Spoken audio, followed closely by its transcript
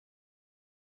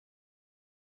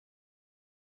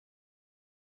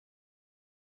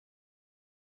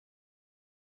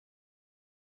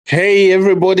Hey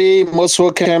everybody, most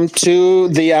welcome to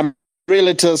the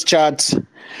Realtors chat.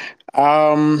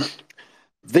 Um,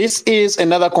 this is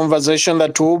another conversation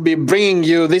that we'll be bringing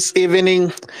you this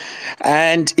evening.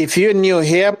 And if you're new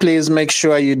here, please make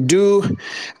sure you do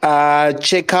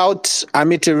check out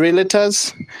Amity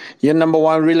Realtors, your number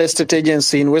one real estate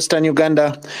agency in Western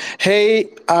Uganda. Hey,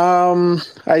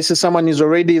 I see someone is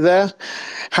already there.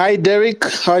 Hi, Derek.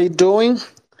 How you doing?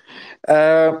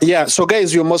 Yeah, so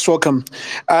guys, you're most welcome.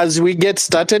 As we get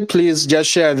started, please just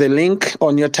share the link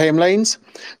on your timelines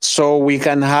so we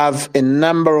can have a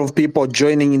number of people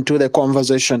joining into the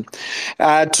conversation.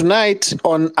 Tonight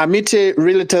on Amity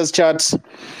Realtors Chats,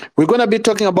 we're going to be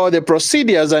talking about the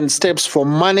procedures and steps for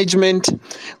management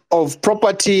of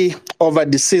property of a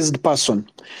deceased person.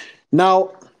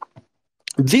 Now,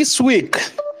 this week,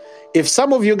 if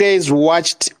some of you guys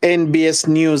watched NBS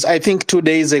News, I think 2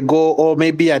 days ago or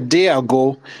maybe a day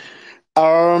ago,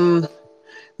 um,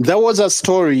 there was a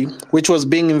story which was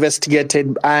being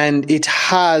investigated, and it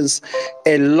has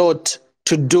a lot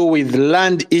to do with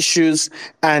land issues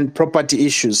and property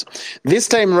issues. This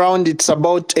time round, it's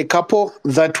about a couple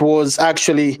that was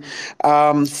actually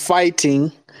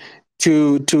fighting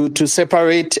to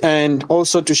separate and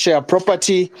also to share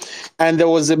property, and there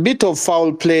was a bit of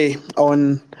foul play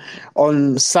on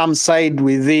some side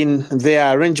within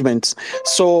their arrangements.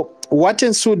 So what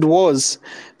ensued was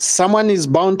someone is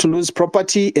bound to lose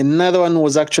property, another one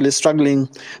was actually struggling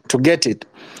to get it.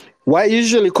 What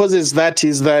usually causes that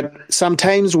is that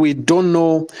sometimes we don't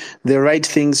know the right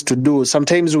things to do.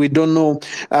 Sometimes we don't know,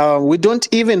 we don't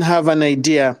even have an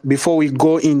idea before we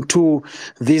go into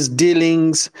these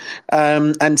dealings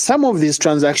and some of these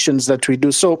transactions that we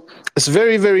do. So it's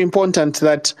very, very important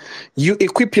that you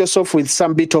equip yourself with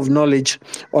some bit of knowledge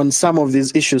on some of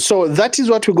these issues. So that is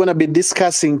what we're going to be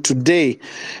discussing today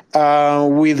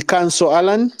with Council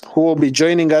Alan, who will be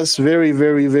joining us very,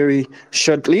 very, very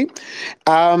shortly.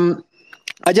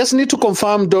 I just need to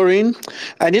confirm, Doreen.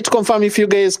 I need to confirm if you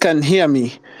guys can hear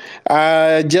me.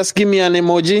 Just give me an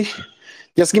emoji.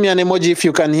 Just give me an emoji if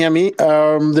you can hear me.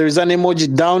 There is an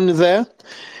emoji down there.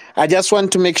 I just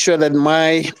want to make sure that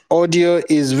my audio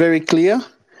is very clear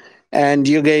and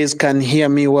you guys can hear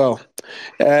me well.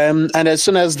 And as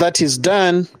soon as that is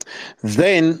done,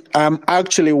 then I'm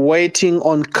actually waiting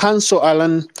on Council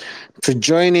Alan to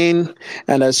join in.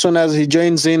 And as soon as he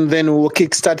joins in, then we'll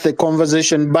kickstart the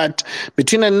conversation. But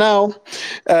between now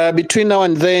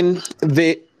and then,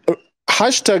 the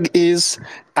hashtag is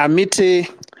Amity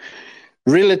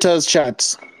Realtors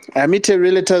Chats. Amity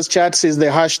Realtors Chats is the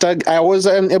hashtag. I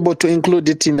wasn't able to include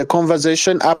it in the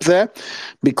conversation up there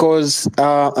because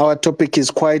our topic is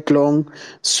quite long,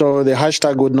 so the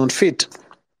hashtag would not fit.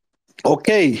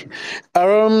 Okay.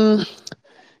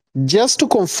 Just to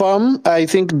confirm, I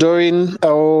think Doreen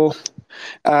or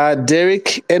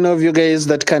Derek, any of you guys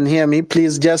that can hear me,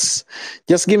 please just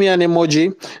give me an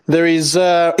emoji. There is,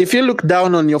 if you look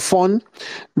down on your phone,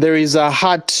 there is a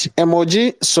heart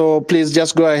emoji. So please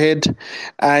just go ahead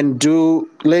and do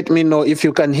let me know if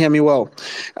you can hear me well.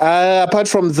 Apart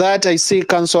from that, I see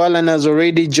Council Alan has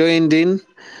already joined in.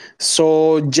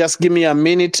 So just give me a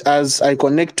minute as I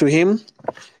connect to him,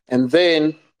 and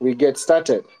then we get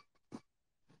started.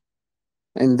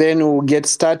 And then we'll get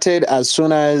started as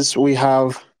soon as we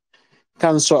have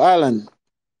Council Alan.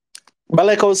 But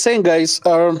like I was saying, guys,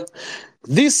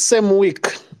 this same week,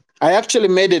 I actually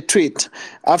made a tweet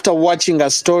after watching a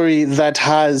story that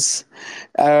has,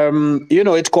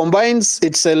 it combines,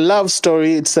 it's a love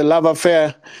story, it's a love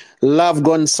affair, love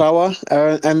gone sour.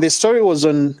 And the story was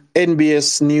on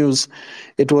NBS News.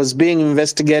 It was being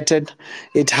investigated.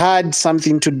 It had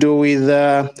something to do with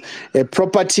a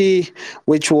property,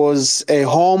 which was a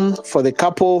home for the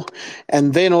couple.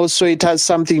 And then also it has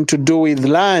something to do with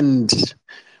land,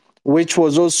 which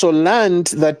was also land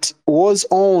that was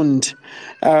owned,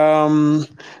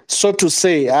 so to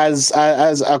say, as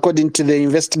according to the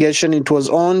investigation, it was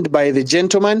owned by the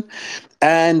gentleman,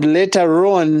 and later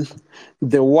on,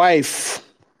 the wife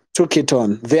took it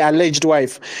on, the alleged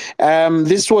wife.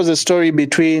 This was a story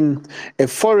between a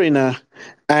foreigner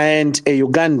and a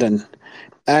Ugandan,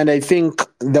 and I think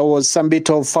there was some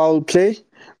bit of foul play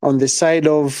on the side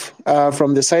of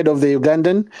from the side of the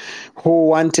Ugandan, who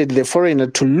wanted the foreigner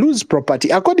to lose property,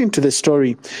 according to the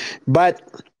story. But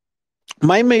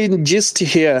my main gist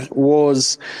here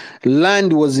was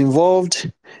land was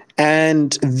involved,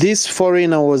 and this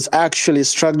foreigner was actually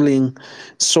struggling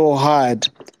so hard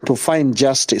to find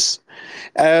justice.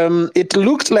 It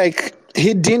looked like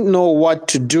he didn't know what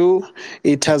to do.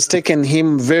 It has taken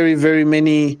him very, very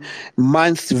many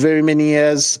months, very many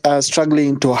years,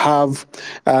 struggling to have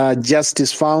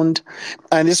justice found.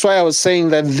 And that's why I was saying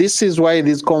that this is why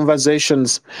these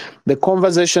conversations, the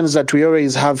conversations that we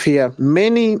always have here,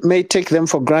 many may take them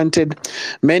for granted.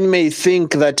 Many may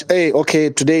think that, hey, okay,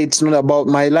 today it's not about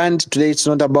my land, today it's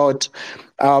not about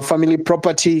family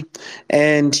property,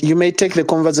 and you may take the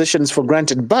conversations for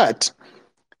granted. But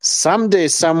someday,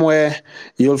 somewhere,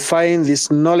 you'll find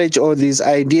this knowledge or these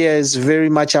ideas very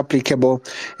much applicable,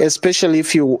 especially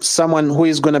if you're someone who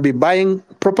is going to be buying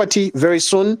property very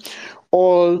soon,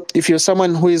 or if you're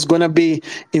someone who is going to be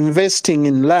investing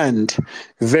in land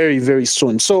very, very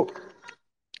soon. So,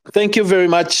 thank you very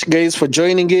much, guys, for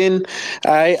joining in.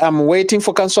 I am waiting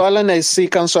for Council Alan. I see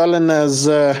Council Alan has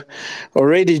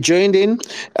already joined in.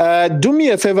 Do me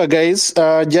a favor, guys.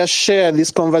 Just share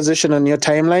this conversation on your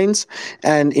timelines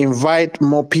and invite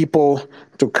more people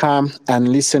to come and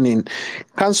listen in.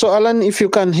 Council Alan, if you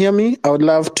can hear me, I would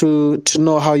love to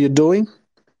know how you're doing.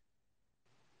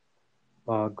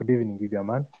 Good evening,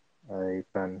 Gigaman. I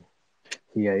can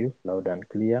hear you loud and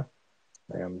clear.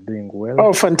 I am doing well. Oh,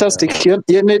 And fantastic. Your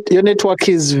network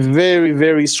is very,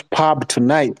 very superb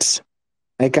tonight.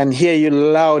 I can hear you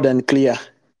loud and clear.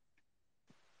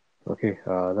 okay,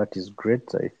 that is great.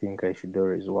 I think I should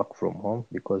always work from home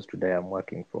because today I'm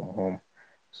working from home.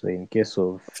 So, in case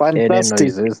of any Fantastic.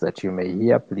 noises that you may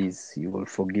hear, please, you will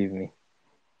forgive me.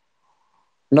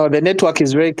 No, the network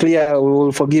is very clear. We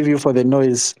will forgive you for the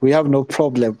noise. We have no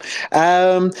problem.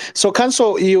 So,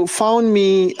 Council, you found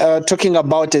me talking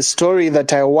about a story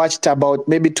that I watched about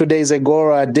maybe 2 days ago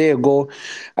or a day ago,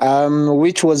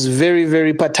 which was very,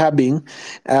 very perturbing.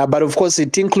 But of course,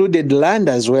 it included land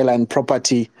as well and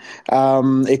property.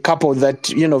 A couple that,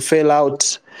 fell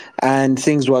out and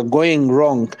things were going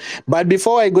wrong. But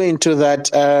before I go into that,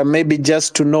 maybe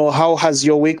just to know, how has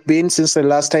your week been since the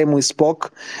last time we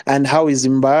spoke, and how is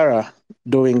Imbara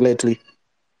doing lately?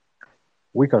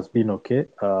 Week has been okay.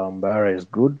 Bahara is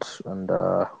good, and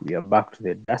we are back to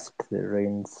the dusk. The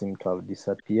rain seemed to have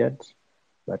disappeared.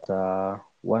 But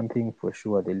one thing for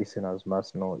sure the listeners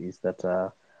must know is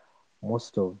that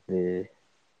most of the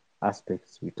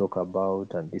aspects we talk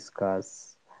about and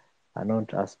discuss are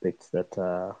not aspects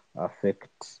that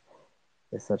affect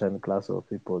a certain class of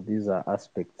people. These are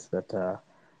aspects that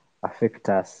affect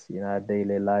us in our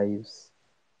daily lives,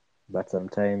 but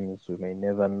sometimes we may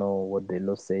never know what the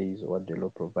law says or what the law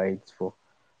provides for.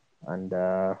 And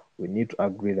we need to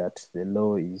agree that the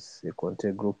law is a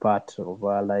integral part of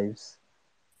our lives,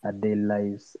 our daily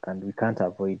lives, and we can't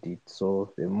avoid it.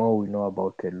 So the more we know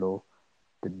about the law,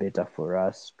 the better for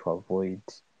us to avoid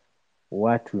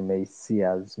what we may see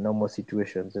as normal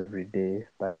situations every day,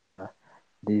 but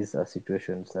these are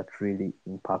situations that really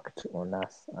impact on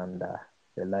us and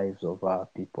the lives of our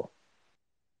people.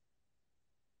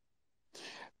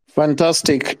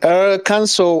 Fantastic.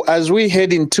 Council, as we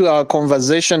head into our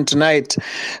conversation tonight,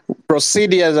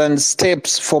 procedures and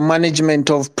steps for management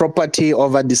of property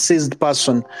of a deceased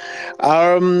person.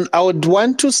 I would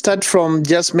want to start from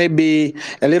just maybe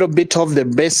a little bit of the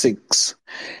basics.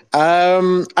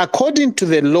 According to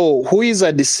the law, who is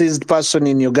a deceased person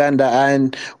in Uganda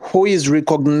and who is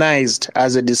recognized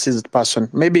as a deceased person?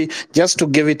 Maybe just to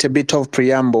give it a bit of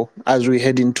preamble as we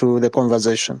head into the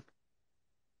conversation.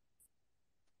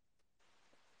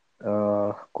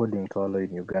 According to our law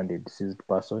in Uganda, a deceased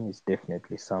person is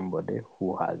definitely somebody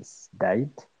who has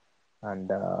died, and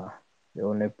the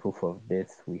only proof of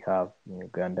death we have in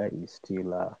Uganda is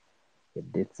still a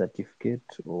death certificate,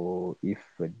 or if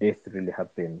a death really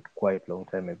happened quite a long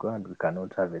time ago and we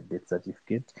cannot have a death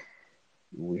certificate,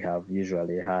 we have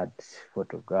usually had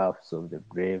photographs of the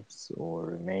graves or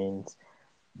remains,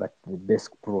 but the best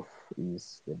proof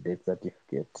is the death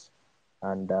certificate.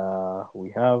 And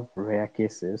we have rare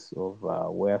cases of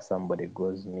where somebody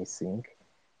goes missing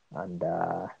and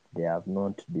they have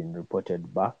not been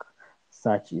reported back.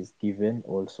 Such is given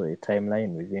also a timeline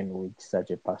within which such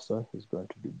a person is going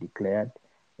to be declared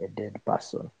a dead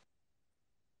person.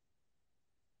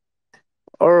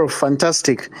 Oh,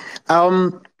 fantastic.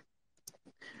 And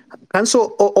so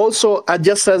also,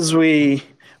 just as we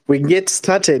get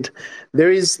started,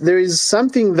 there is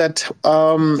something that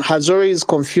has always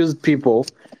confused people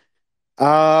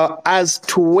as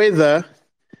to whether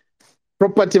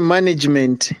property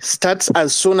management starts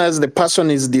as soon as the person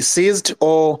is deceased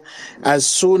or as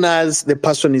soon as the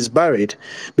person is buried.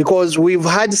 Because we've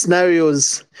had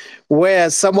scenarios where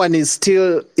someone is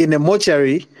still in a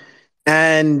mortuary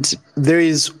and there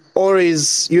is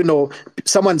always,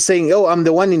 someone saying, oh, I'm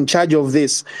the one in charge of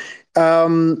this.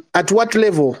 At what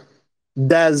level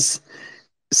does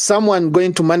someone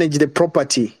going to manage the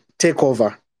property take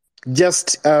over?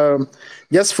 Just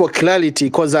just for clarity,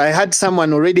 because I had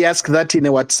someone already ask that in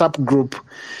a WhatsApp group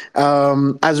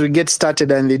as we get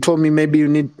started, and they told me maybe you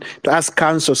need to ask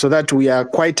counsel so that we are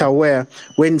quite aware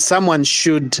when someone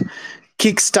should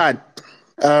kickstart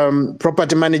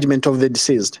property management of the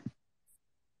deceased.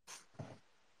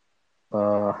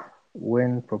 Uh,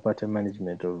 when property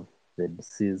management of the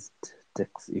deceased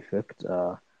takes effect,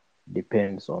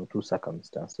 depends on two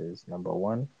circumstances. Number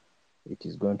one, it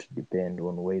is going to depend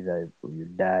on whether you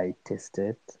die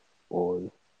tested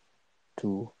or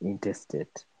two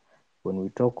intestate. When we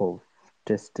talk of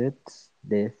testate,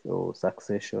 death, or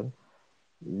succession,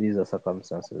 these are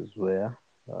circumstances where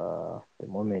the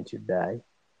moment you die,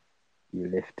 you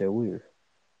left a will.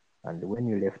 And when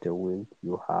you left a will,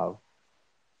 you have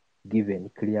given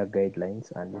clear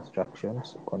guidelines and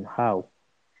instructions on how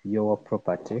your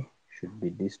property should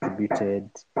be distributed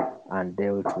and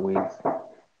dealt with.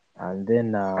 And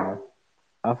then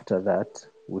after that,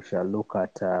 we shall look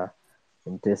at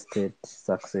intestate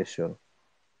succession.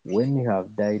 When you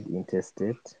have died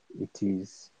intestate, it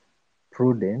is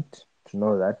prudent to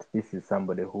know that this is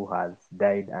somebody who has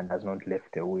died and has not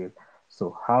left a will.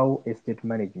 So how estate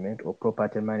management or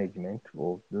property management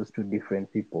of those two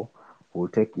different people will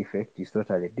take effect is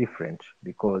totally different,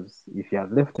 because if you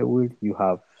have left a will, you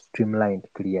have streamlined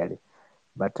clearly.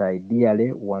 But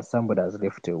ideally, once somebody has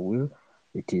left a will,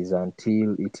 it is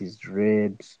until it is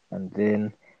read and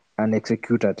then an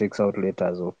executor takes out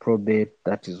letters of probate,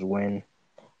 that is when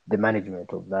the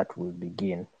management of that will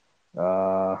begin.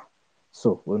 Uh,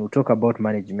 so when we talk about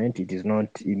management, it is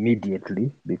not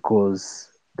immediately, because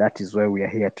that is why we are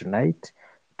here tonight,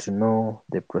 to know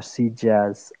the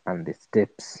procedures and the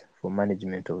steps for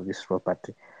management of this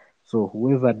property. So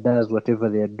whoever does whatever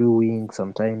they are doing,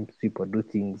 sometimes people do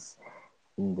things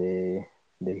in the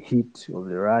heat of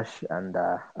the rush, and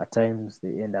at times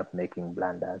they end up making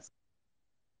blunders.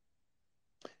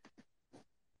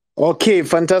 Okay,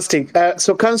 fantastic.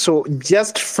 So, Council,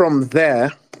 just from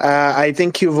there, I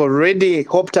think you've already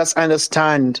helped us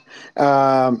understand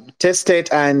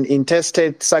testate and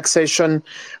intestate succession.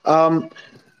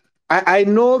 I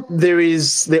know there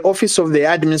is the Office of the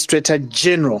Administrator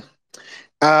General.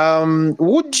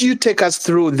 Would you take us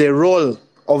through the role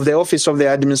of the Office of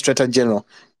the Administrator General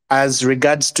as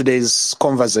regards today's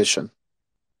conversation?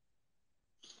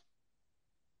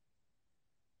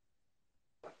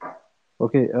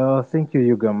 Okay, thank you,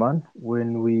 Yugaman.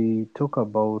 When we talk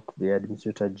about the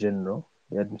Administrator General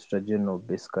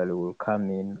basically will come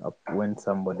in when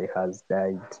somebody has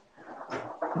died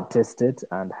intestate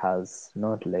and has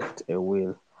not left a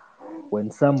will. When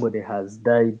somebody has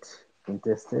died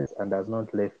intestate and has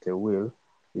not left a will,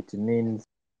 it means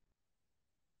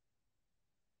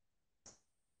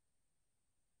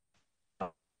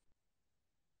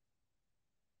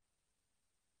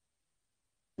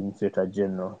Administrator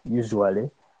General. Usually,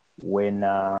 when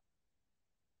that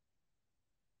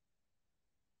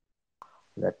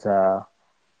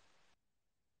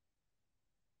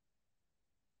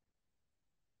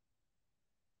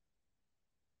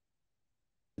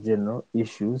General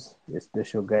issues a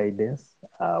special guidance,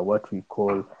 what we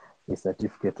call a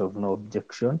certificate of no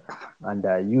objection,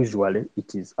 and usually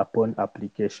it is upon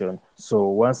application. So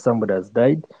once somebody has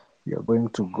died, you're going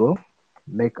to go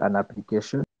make an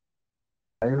application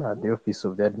at the Office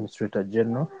of the Administrator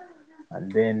General,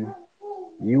 and then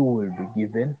you will be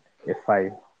given a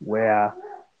file where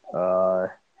uh,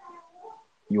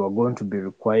 you are going to be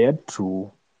required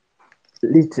to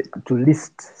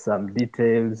list some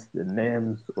details, the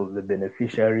names of the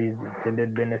beneficiaries,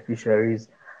 intended beneficiaries,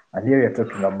 and here you're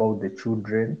talking about the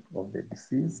children of the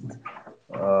deceased,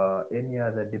 any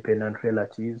other dependent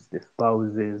relatives, the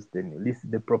spouses, then you list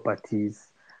the properties,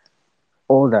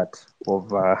 all that of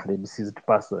the deceased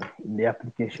person in the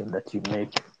application that you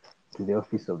make to the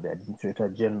Office of the Administrator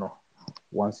General.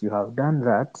 Once you have done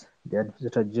that, the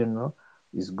Administrator General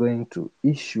is going to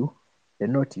issue a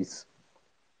notice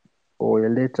or a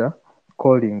letter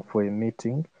calling for a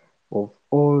meeting of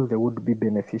all the would-be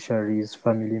beneficiaries,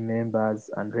 family members,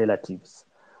 and relatives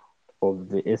of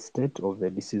the estate of the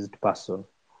deceased person.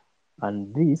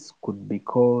 And this could be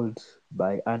called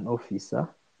by an officer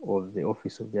of the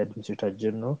Office of the Administrator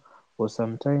General, or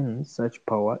sometimes such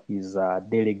power is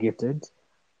delegated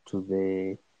to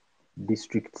the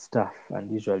district staff,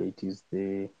 and usually it is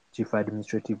the Chief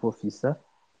Administrative Officer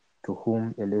to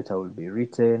whom a letter will be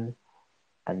written,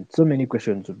 and so many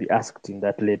questions will be asked in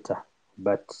that letter.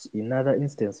 But in other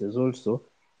instances also,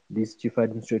 this Chief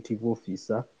Administrative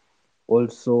Officer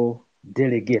also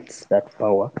delegates that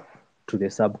power to the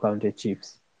sub-county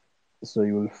chiefs. So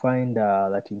you will find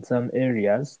that in some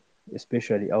areas,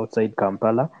 especially outside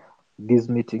Kampala, these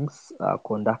meetings are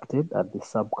conducted at the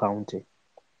sub-county,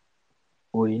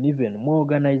 or in even more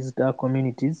organized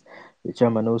communities, the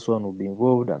chairman also will be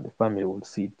involved and the family will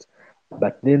sit.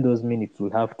 But then those minutes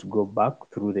will have to go back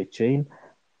through the chain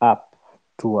up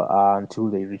to until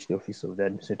they reach the office of the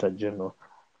Administrator General.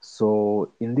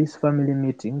 So in this family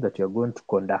meeting that you're going to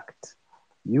conduct,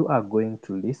 you are going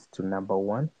to list to number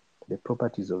one, the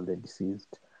properties of the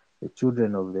deceased, the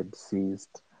children of the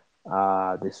deceased,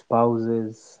 the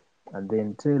spouses, and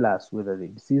then tell us whether the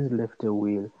deceased left a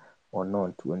will or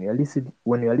not. When you're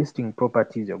listing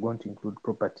properties, you're going to include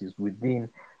properties within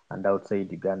and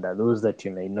outside Uganda, those that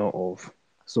you may know of.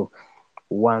 So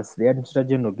once the Administrator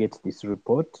General gets this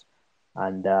report,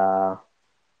 and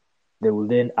they will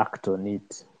then act on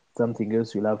it. Something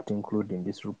else you'll have to include in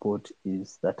this report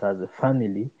is that as a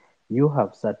family, you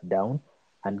have sat down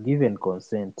and given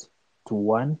consent to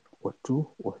one or two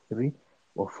or three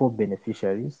or four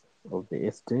beneficiaries of the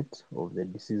estate of the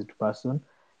deceased person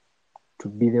to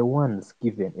be the ones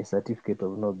given a certificate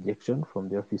of no objection from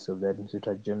the Office of the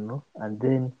Administrator General, and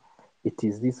then it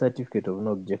is this certificate of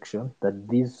no objection that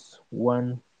these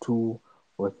one, two,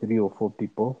 or three or four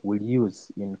people will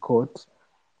use in court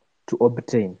to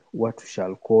obtain what we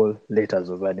shall call letters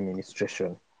of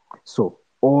administration. So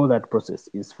all that process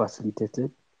is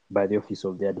facilitated by the Office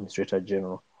of the Administrator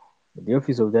General. The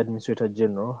Office of the Administrator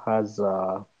General has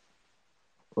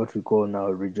what we call now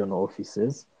regional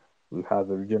offices. We have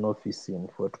a regional office in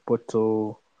Fort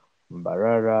Portal,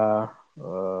 Mbarara,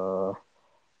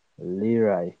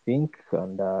 Lira, I think,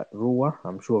 and Rua.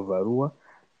 I'm sure of Arua.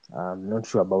 I'm not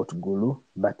sure about Gulu,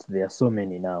 but there are so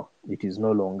many now. It is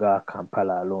no longer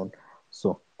Kampala alone.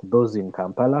 So those in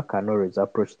Kampala can always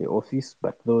approach the office,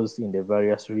 but those in the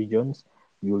various regions,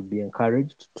 you'll be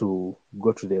encouraged to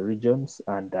go to the regions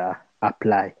and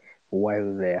apply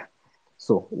while there.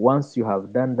 So once you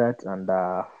have done that and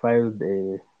filed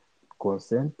a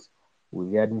consent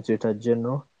with the Administrator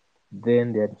General,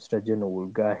 then the Administrator General will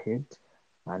go ahead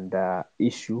and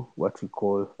issue what we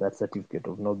call that certificate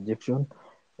of no objection,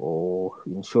 or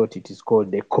in short, it is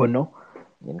called the Kono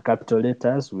in capital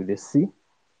letters with a C,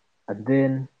 and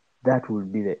then that will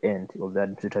be the end of the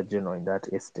Administrator General in that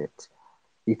estate.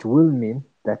 It will mean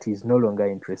that he is no longer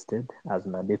interested, as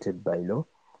mandated by law,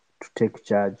 to take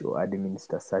charge or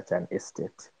administer such an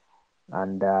estate.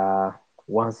 And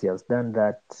once he has done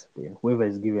that, then whoever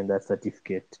is given that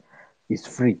certificate is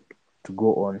free to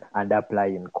go on and apply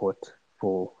in court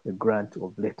for a grant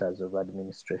of letters of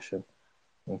administration.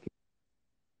 Thank you.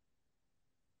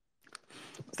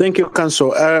 Thank you,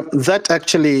 Council. That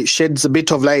actually sheds a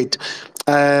bit of light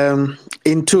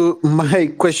into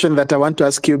my question that I want to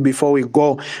ask you before we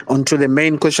go on to the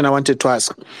main question I wanted to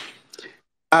ask.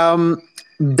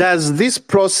 Does this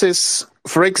process,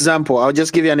 for example, I'll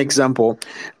just give you an example.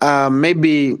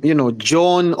 Maybe,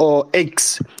 John or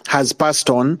X has passed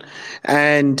on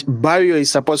and burial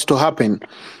is supposed to happen.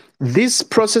 This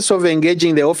process of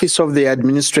engaging the Office of the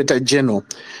Administrator General,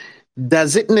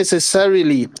 does it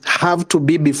necessarily have to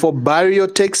be before burial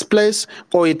takes place,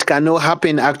 or it cannot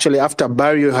happen actually after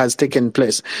burial has taken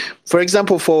place? For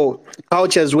example, for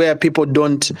cultures where people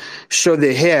don't show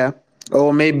the hair,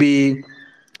 or maybe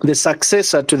the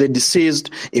successor to the deceased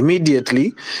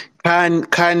immediately, can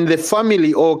the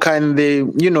family or can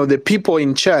the people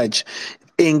in charge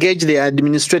engage the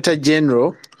Administrator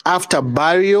General after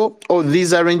burial, or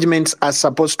these arrangements are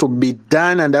supposed to be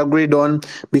done and agreed on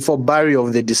before burial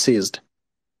of the deceased?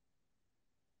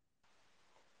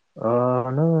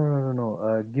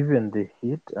 No. Given the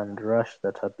heat and rush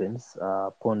that happens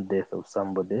upon death of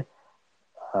somebody,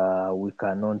 we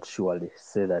cannot surely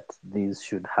say that these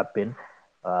should happen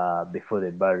before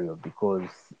the burial, because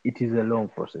it is a long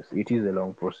process. It is a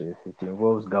long process. It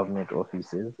involves government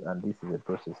offices, and this is a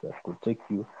process that could take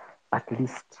you at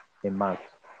least a month.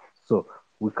 So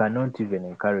we cannot even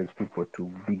encourage people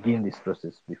to begin this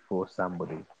process before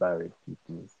somebody is buried. It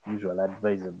is usually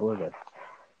advisable that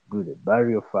do the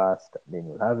burial first, then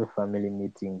you'll have a family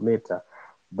meeting later.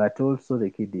 But also, the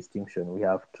key distinction we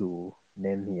have to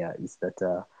name here is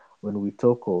that when we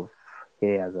talk of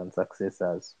heirs and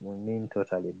successors, we mean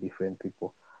totally different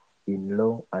people in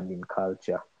law and in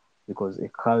culture, because a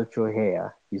cultural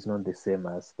heir is not the same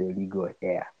as the legal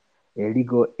heir. A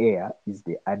legal heir is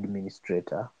the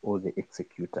administrator or the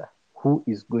executor who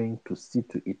is going to see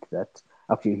to it that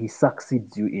actually he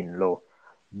succeeds you in law.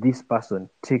 This person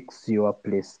takes your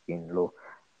place in law.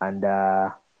 And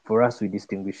for us, we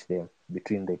distinguish them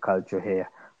between the culture here,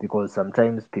 because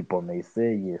sometimes people may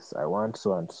say, yes, I want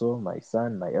so and so, my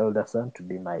son, my elder son, to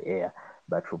be my heir.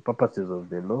 But for purposes of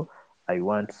the law, I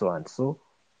want so and so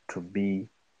to be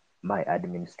my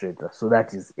administrator. So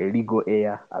that is a legal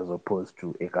heir as opposed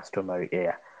to a customary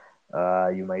heir.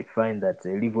 You might find that a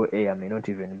legal heir may not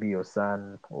even be your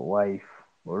son or wife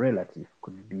or relative.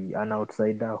 Could be an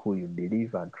outsider who you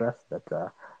believe and trust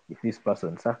that if this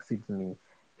person succeeds me,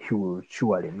 he will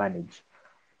surely manage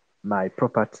my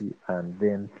property and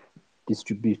then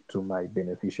distribute to my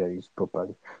beneficiaries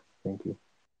properly. Thank you.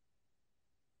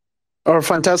 Oh,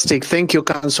 fantastic. Thank you,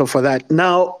 Council, for that.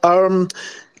 Now,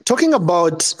 talking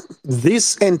about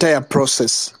this entire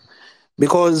process,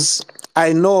 because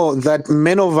I know that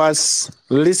many of us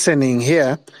listening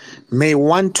here may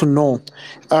want to know.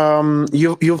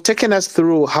 You've taken us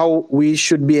through how we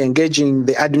should be engaging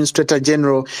the Administrator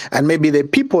General and maybe the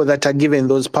people that are given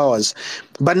those powers.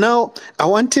 But now I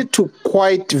wanted to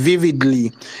quite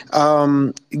vividly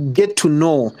get to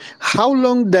know how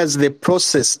long does the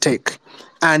process take?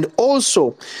 And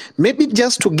also maybe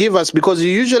just to give us, because you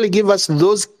usually give us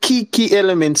those key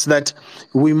elements that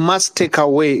we must take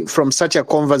away from such a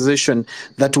conversation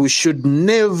that we should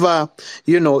never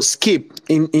skip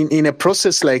in a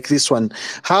process like this one.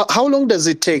 How long does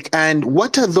it take, and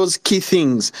what are those key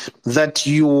things that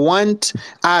you want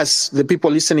us, the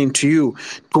people listening to you,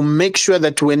 to make sure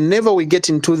that whenever we get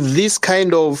into this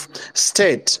kind of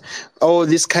state or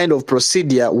this kind of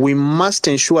procedure, we must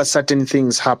ensure certain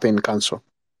things happen, Council?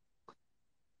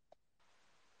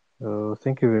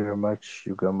 Thank you very much,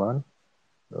 Yugaman.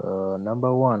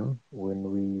 Number one, when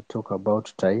we talk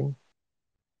about time,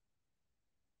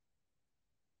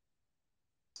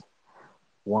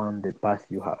 one, the path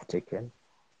you have taken,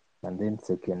 and then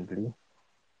secondly,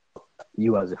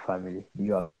 you as a family,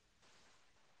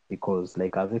 because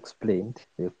like I've explained,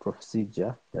 the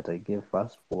procedure that I gave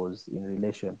first was in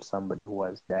relation to somebody who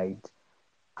has died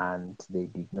and they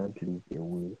did not leave a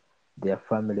will. Their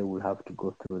family will have to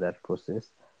go through that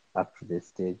process up to the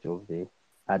stage of the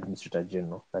Administrator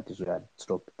General. That is where I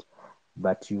stopped.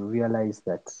 But you realize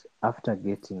that after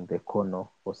getting the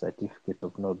CONO or certificate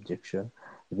of no objection,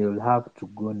 they will have to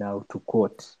go now to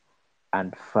court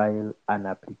and file an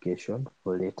application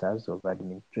for letters of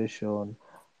administration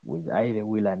with either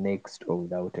will annexed or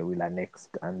without a will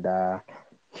annexed. And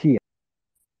here,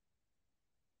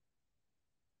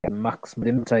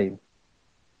 maximum time,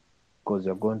 because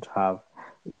you're going to have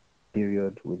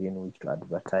period within which to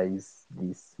advertise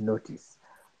this notice.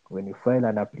 When you file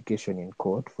an application in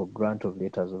court for grant of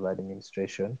letters of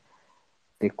administration,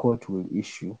 the court will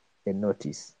issue a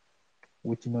notice,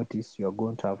 which notice you are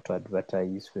going to have to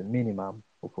advertise for a minimum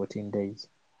of 14 days.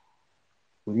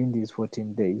 Within these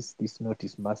 14 days, this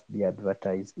notice must be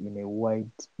advertised in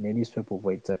a newspaper of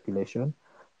wide circulation.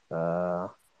 Uh,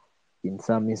 in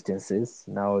some instances,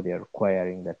 now they are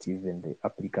requiring that even the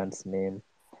applicant's name,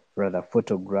 rather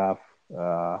photograph,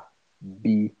 uh,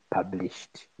 be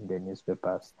published in the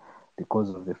newspapers because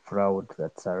of the fraud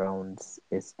that surrounds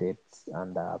estates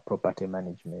and property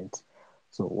management.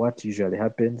 So what usually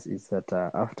happens is that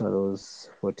after those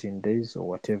 14 days or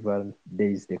whatever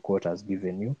days the court has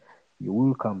given you, you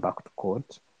will come back to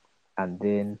court and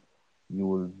then you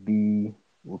will be,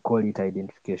 we call it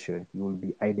identification. You will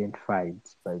be identified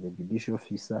by the judicial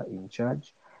officer in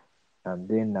charge and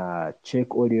then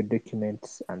check all your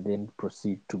documents and then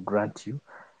proceed to grant you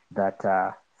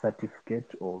that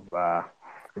certificate of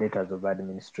letters of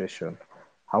administration.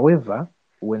 However,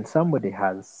 when somebody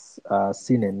has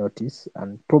seen a notice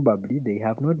and probably they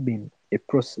have not been a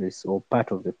process or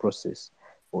part of the process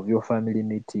of your family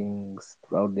meetings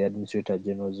throughout the Administrator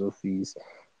General's office,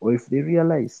 or if they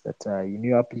realize that in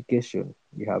your application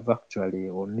you have actually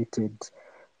omitted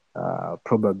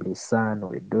probably son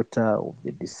or a daughter of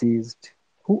the deceased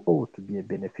who ought to be a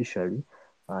beneficiary,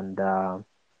 and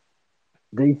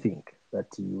they think that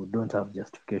you don't have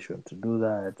justification to do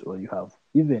that, or you have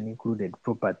even included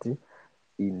property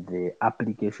in the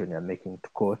application you're making to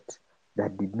court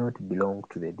that did not belong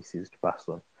to the deceased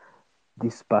person.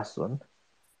 This person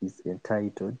is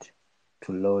entitled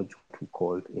to lodge what we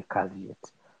call a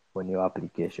caveat on your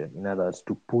application. In other words,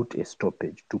 to put a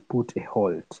stoppage, to put a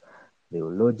halt. They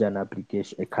will lodge an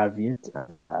application, a caveat,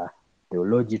 and they will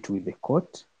lodge it with the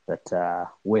court that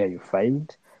where you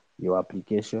filed your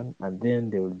application, and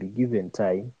then they will be given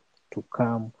time to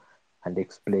come and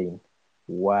explain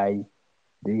why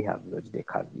they have lodged a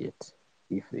caveat.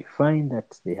 If they find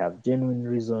that they have genuine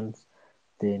reasons,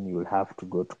 then you will have to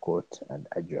go to court and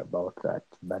argue about that.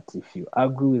 But if you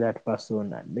agree with that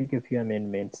person and make a few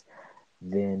amendments,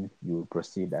 then you will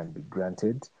proceed and be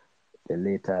granted the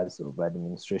letters of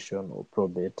administration or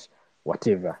probate,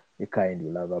 whatever the kind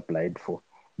you'll have applied for.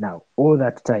 Now, all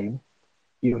that time,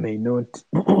 you may not,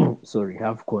 sorry,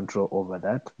 have control over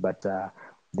that, but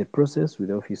The process with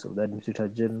the Office of the Administrator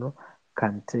General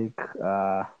can take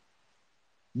bare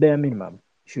minimum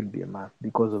should be a month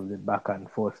because of the back and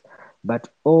forth. But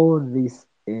all this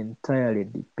entirely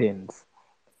depends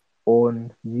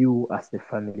on you as the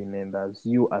family members,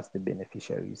 you as the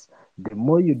beneficiaries. The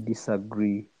more you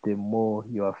disagree, the more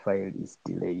your file is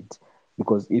delayed.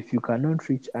 Because if you cannot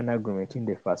reach an agreement in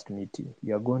the first meeting,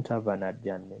 you are going to have an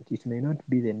adjournment. It may not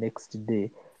be the next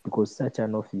day because such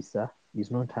an officer is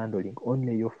not handling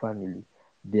only your family.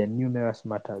 There are numerous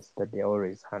matters that they are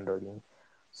always handling.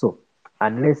 So,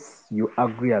 unless you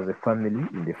agree as a family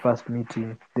in the first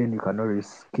meeting, then you can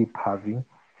always keep having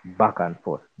back and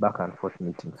forth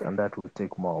meetings, and that will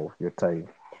take more of your time.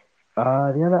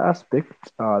 The other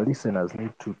aspect our listeners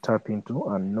need to tap into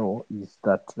and know is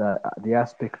that the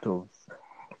aspect of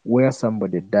where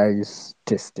somebody dies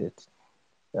tested.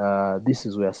 This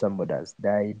is where somebody has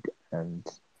died, and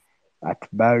at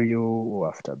burial or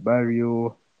after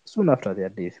burial, soon after their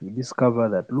death, we discover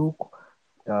that look,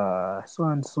 so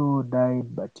and so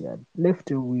died, but he had left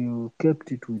a will,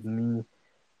 kept it with me,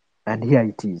 and here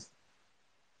it is.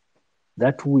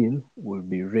 That will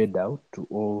be read out to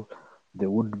all the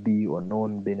would-be or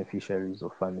known beneficiaries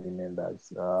or family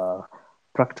members.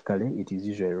 Practically, it is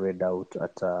usually read out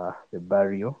at the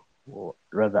burial, or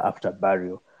rather after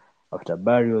burial. After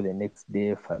burial, the next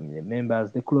day, family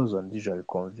members, the close ones usually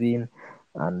convene,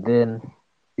 and then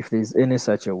if there is any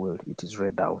such a will, it is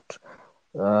read out.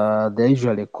 They're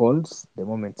usually calls the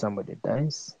moment somebody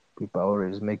dies. People are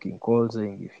always making calls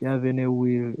saying, if you have any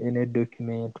will, any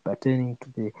document pertaining to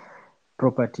the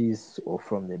properties or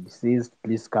from the deceased,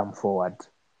 please come forward.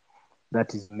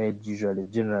 That is made usually,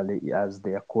 generally, as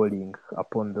they are calling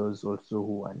upon those also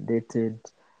who are indebted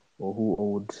or who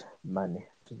owed money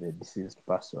to the deceased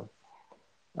person.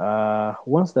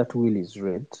 Once that will is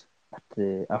read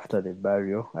after the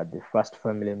burial at the first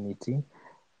family meeting,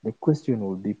 the question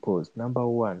will be posed. Number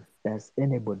one, does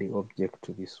anybody object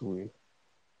to this will?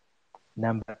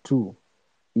 Number two,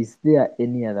 is there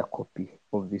any other copy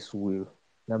of this will?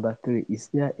 Number three, is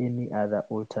there any other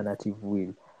alternative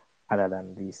will other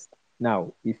than this?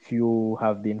 Now, if you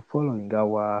have been following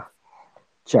our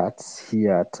chats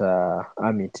here at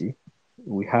Amity,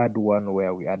 we had one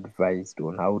where we advised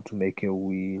on how to make a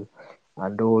will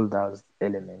and all those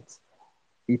elements.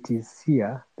 It is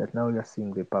here that now you're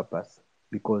seeing the purpose,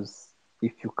 because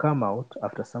if you come out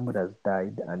after somebody has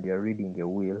died and you're reading a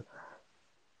will,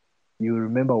 you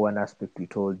remember one aspect we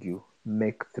told you: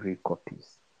 make 3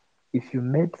 copies. If you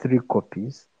made 3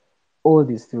 copies, all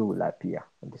these three will appear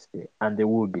on this day and they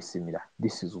will be similar.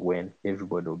 This is when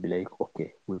everybody will be like,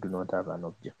 okay, we do not have an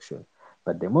objection.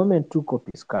 But the moment 2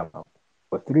 copies come up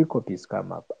or 3 copies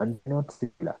come up and they're not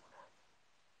similar,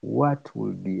 what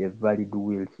will be a valid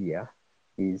will here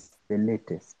is the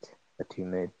latest that you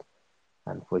made,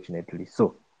 unfortunately.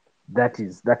 So that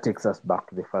takes us back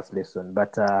to the first lesson.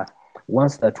 But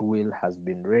once that will has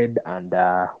been read and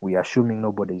we are assuming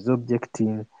nobody is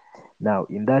objecting, now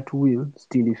in that will,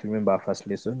 still, if you remember our first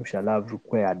lesson, we shall have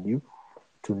required you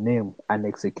to name an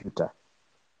executor.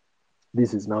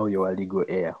 This is now your legal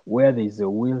heir. Where there is a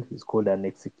will, it's called an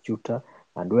executor,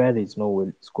 and where there is no will,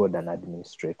 it's called an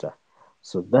administrator.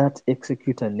 So that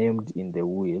executor named in the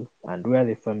will, and where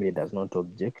the family does not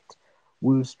object,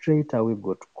 will straight away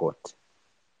go to court.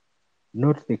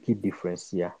 Note the key difference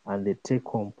here, and the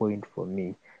take-home point for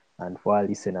me and for our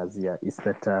listeners here is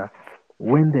that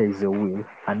when there is a will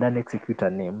and an executor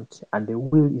named, and the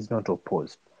will is not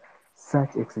opposed,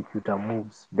 such executor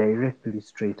moves directly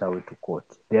straight away to court.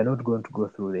 They are not going to go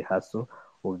through the hassle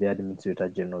of the Administrator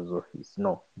General's office.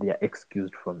 No, they are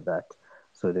excused from that.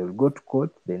 So they will go to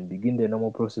court, then begin the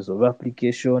normal process of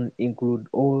application, include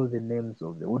all the names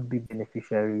of the would-be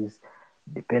beneficiaries,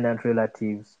 dependent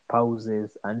relatives,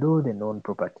 spouses, and all the known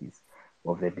properties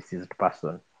of the deceased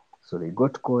person. So they go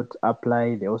to court,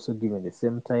 apply. They're also given the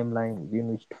same timeline within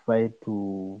which to file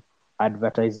to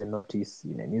advertise the notice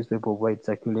in a newspaper of wide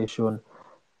circulation,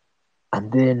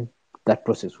 and then that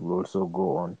process will also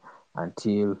go on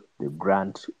until the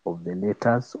grant of the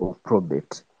letters of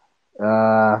probate.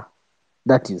 Uh,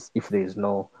 that is, if there is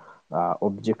no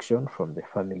objection from the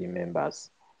family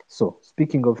members. So,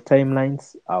 speaking of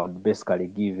timelines, I would basically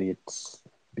give it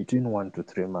between 1 to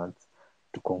 3 months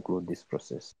to conclude this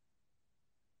process.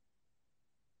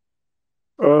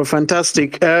 Oh,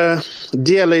 fantastic.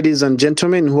 Dear ladies and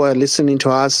gentlemen who are listening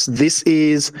to us, this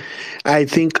is, I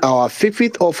think, our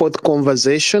fifth or fourth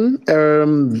conversation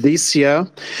this year.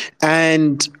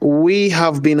 And we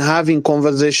have been having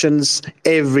conversations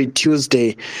every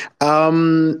Tuesday.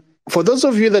 for those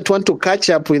of you that want to catch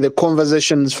up with the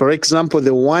conversations, for example,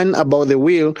 the one about the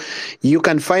will, you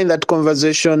can find that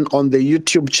conversation on the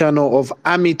YouTube channel of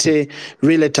Amity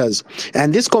Realtors.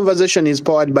 And this conversation is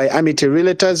powered by Amity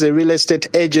Realtors, a real estate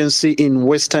agency in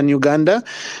Western Uganda.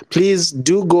 Please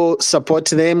do go support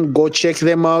them, go check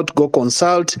them out, go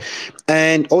consult,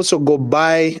 and also go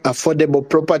buy affordable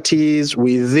properties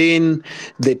within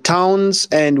the towns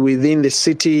and within the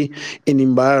city in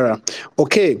Imbara.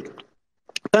 Okay.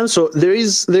 And so there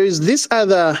is this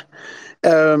other,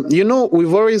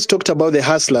 we've always talked about the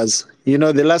hustlers. The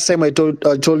last time I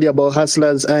told you about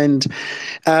hustlers, and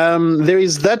there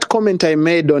is that comment I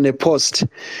made on a post,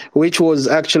 which was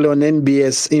actually on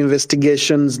NBS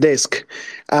Investigations Desk.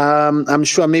 I'm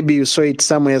sure maybe you saw it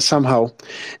somewhere somehow.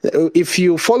 If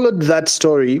you followed that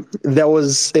story, there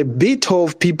was a bit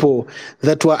of people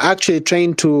that were actually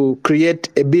trying to create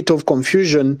a bit of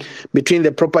confusion between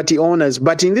the property owners.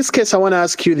 But in this case, I want to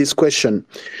ask you this question.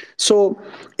 So,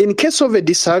 in case of a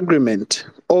disagreement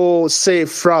or say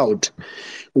fraud,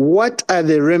 what are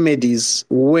the remedies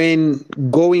when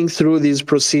going through these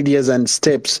procedures and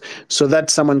steps so that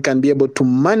someone can be able to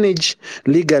manage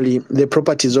legally the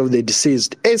properties of the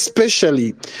deceased,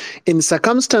 especially in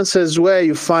circumstances where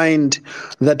you find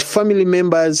that family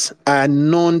members are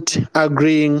not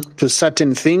agreeing to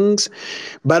certain things,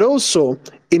 but also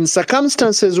in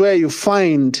circumstances where you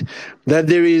find that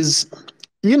there is,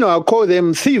 I'll call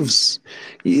them thieves.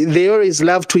 They always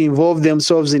love to involve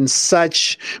themselves in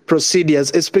such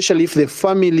procedures, especially if the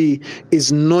family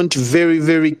is not very,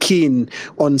 very keen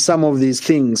on some of these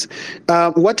things.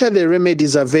 What are the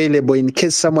remedies available in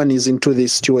case someone is into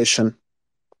this situation?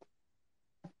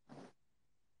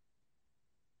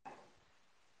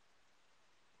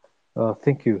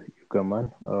 Thank you,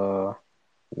 Yukaman.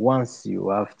 Once you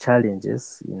have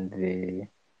challenges in the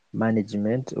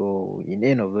management or in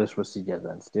any of those procedures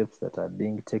and steps that are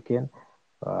being taken,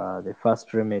 the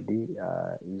first remedy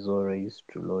is always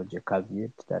to lodge a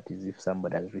caveat. That is, if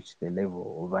somebody has reached the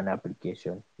level of an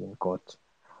application in court.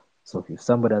 So, if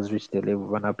somebody has reached the level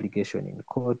of an application in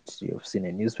court, you've seen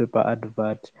a newspaper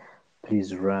advert,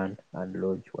 please run and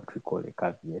lodge what we call a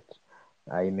caveat.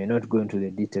 I may not go into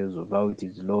the details of how it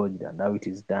is lodged and how it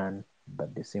is done,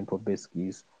 but the simple basic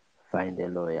is find a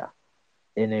lawyer.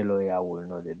 Any lawyer will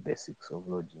know the basics of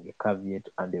lodging a caveat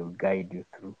and they will guide you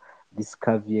through. This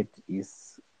caveat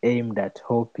is aimed at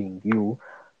helping you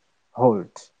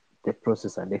halt the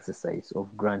process and exercise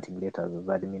of granting letters of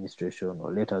administration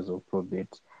or letters of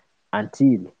probate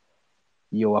until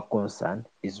your concern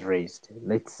is raised.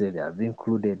 Let's say they have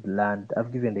included land.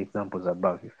 I've given the examples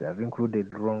above. If they have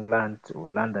included wrong land or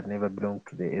land that never belonged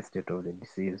to the estate of the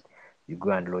deceased, you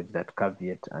go and lodge that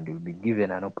caveat and you'll be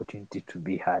given an opportunity to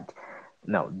be heard.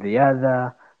 Now, the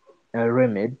other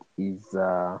remedy is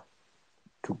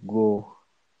to go,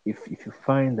 if you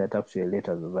find that actually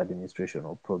letters of administration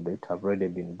or probate have already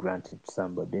been granted to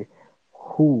somebody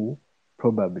who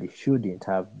probably shouldn't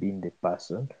have been the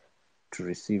person to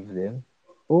receive them,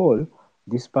 or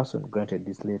this person granted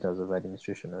these letters of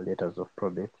administration or letters of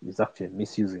probate is actually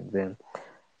misusing them,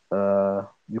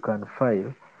 you can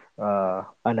file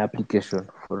an application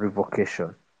for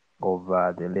revocation of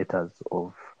the letters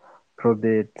of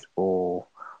probate or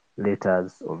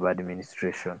letters of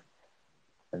administration.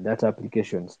 And that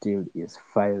application still is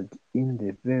filed in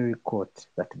the very court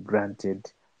that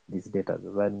granted these letters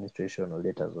of administration or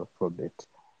letters of probate.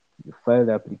 You file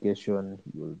the application,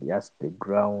 you will be asked the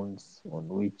grounds on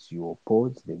which you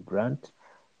oppose the grant.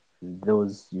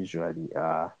 Those usually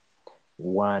are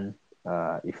one,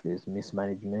 if there's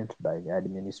mismanagement by the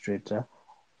administrator,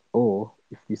 or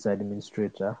if this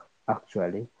administrator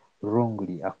actually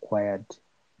wrongly acquired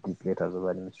these letters of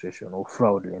administration or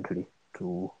fraudulently,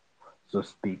 to so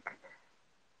speak.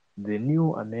 The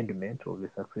new amendment of the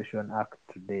Succession Act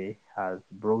today has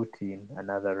brought in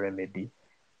another remedy,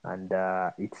 and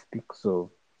it speaks of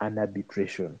an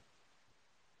arbitration.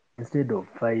 Instead of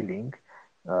filing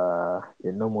a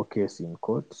normal case in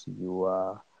court, you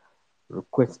are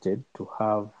requested to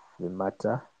have the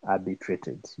matter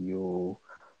arbitrated. You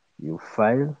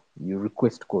file, you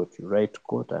request court, you write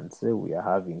court and say we are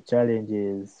having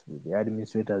challenges with the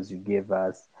administrators you gave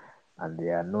us, and they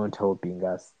are not helping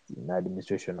us in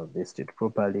administration of the estate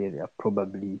properly. They are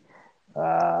probably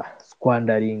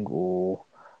squandering or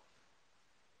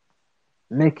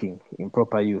making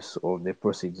improper use of the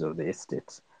proceeds of the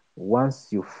estate. Once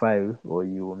you file or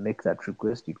you make that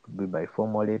request, it could be by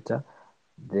formal letter,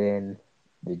 then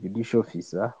the judicial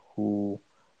officer to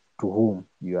whom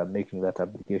you are making that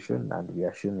application, and we are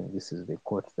assuming this is the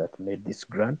court that made this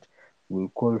grant, will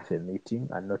call for a meeting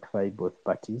and notify both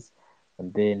parties,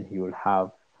 and then you will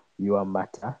have your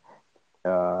matter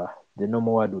the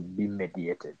normal word would be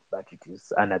mediated, but it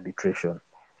is an arbitration.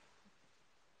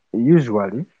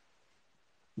 Usually,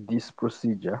 this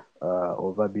procedure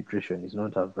of arbitration is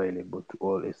not available to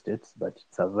all estates, but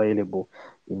it's available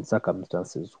in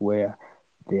circumstances where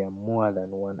there are more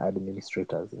than one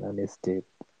administrators in an estate.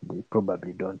 They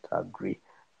probably don't agree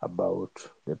about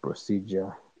the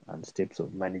procedure and steps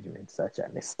of management such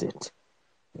an estate.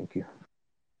 Thank you.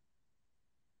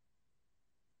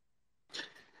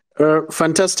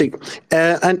 Fantastic.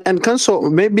 And Council,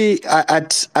 maybe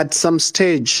at some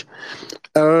stage,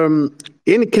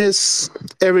 in case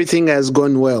everything has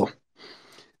gone well,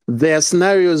 there are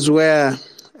scenarios where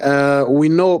we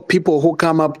know people who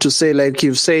come up to say, like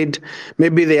you've said,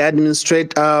 maybe the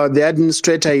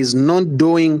administrator is not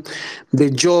doing the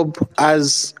job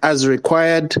as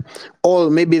required,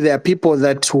 or maybe there are people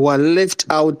that were left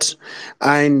out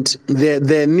and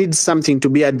there needs something to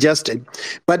be adjusted.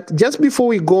 But just before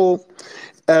we go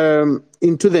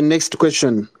into the next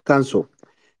question, Council,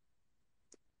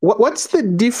 what's the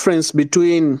difference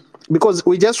between, because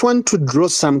we just want to draw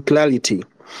some clarity.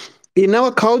 In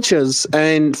our cultures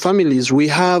and families, we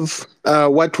have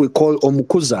what we call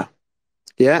omukuza.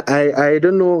 Yeah, I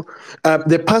don't know,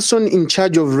 the person in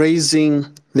charge of raising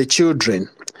the children.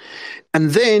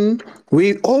 And then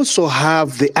we also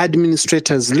have the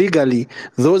administrators legally,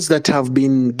 those that have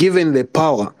been given the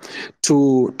power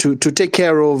to take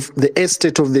care of the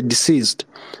estate of the deceased.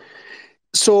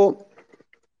 So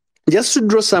just to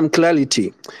draw some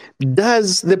clarity,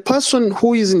 does the person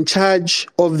who is in charge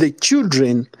of the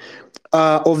children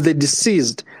of the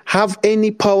deceased have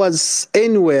any powers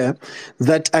anywhere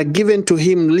that are given to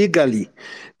him legally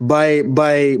by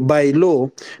law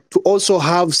to also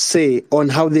have say on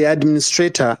how the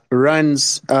administrator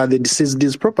runs the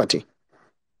deceased's property?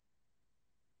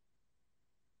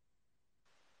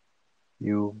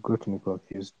 You got me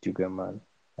confused, Jugaman.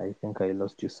 I think I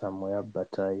lost you somewhere,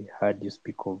 but I heard you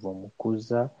speak of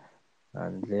Omukuza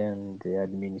and then the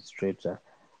administrator.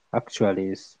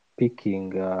 Actually,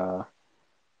 speaking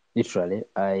literally,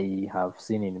 I have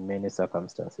seen in many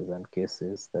circumstances and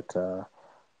cases that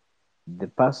the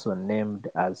person named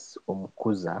as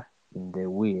Omukuza in the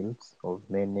wills of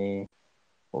many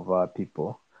of our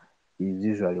people is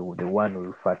usually the one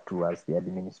referred to as the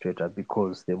administrator,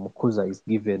 because the Mukuza is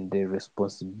given the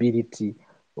responsibility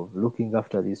of looking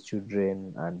after these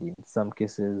children and in some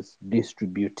cases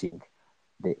distributing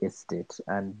the estate.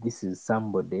 And this is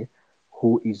somebody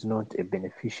who is not a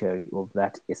beneficiary of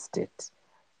that estate.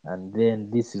 And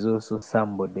then this is also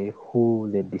somebody who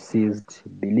the deceased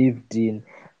believed in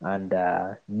and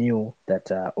knew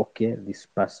that, okay, this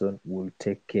person will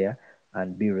take care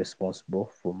and be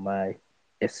responsible for my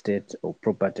estate or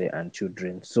property and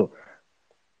children. So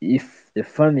if the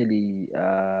family,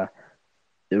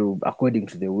 according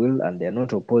to the will, and they're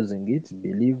not opposing it,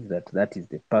 believe that that is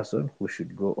the person who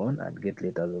should go on and get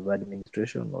letters of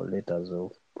administration or letters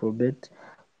of probate,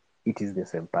 it is the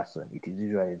same person. It is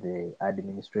usually the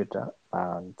administrator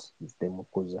and it's the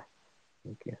Mukuza.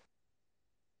 Okay.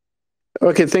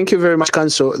 Okay, thank you very much,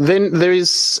 Council. Then there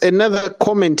is another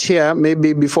comment here,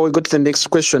 maybe before we go to the next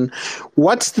question.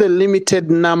 What's the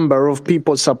limited number of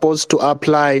people supposed to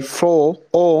apply for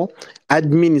or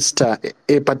administer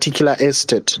a particular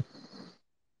estate?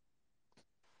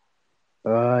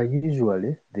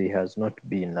 Usually, there has not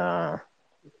been a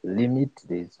limit.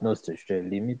 There is no statutory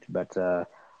limit, but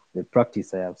the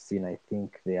practice I have seen, I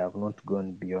think they have not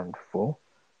gone beyond 4.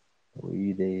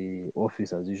 The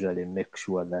officers usually make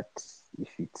sure that if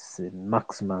it's a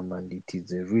maximum and it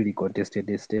is a really contested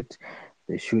estate,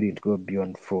 they shouldn't go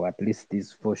beyond 4. At least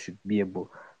these 4 should be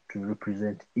able to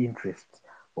represent interests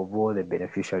of all the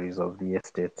beneficiaries of the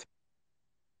estate.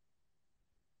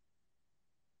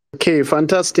 Okay,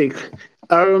 fantastic.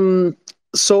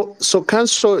 So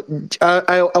Council,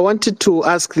 I wanted to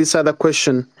ask this other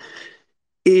question.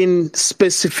 In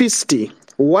specificity,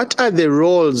 what are the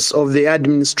roles of the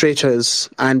administrators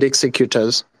and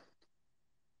executors?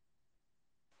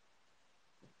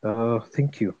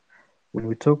 Thank you. When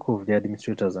we talk of the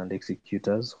administrators and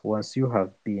executors, once you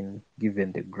have been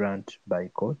given the grant by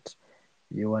court,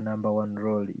 your number one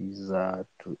role is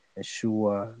to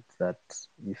ensure that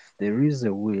if there is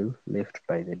a will left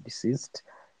by the deceased,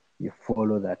 you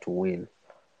follow that will.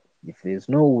 If there is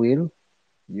no will,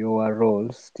 your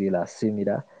roles still are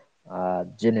similar.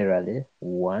 Generally,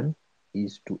 one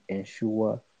is to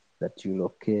ensure that you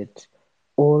locate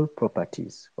all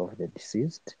properties of the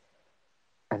deceased,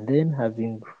 and then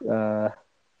having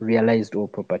realized all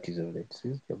properties of the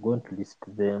deceased, you're going to list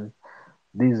them.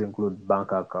 These include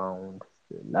bank accounts,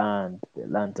 the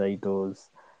land titles,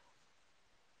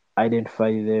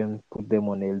 identify them, put them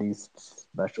on a list,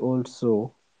 but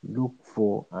also look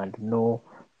for and know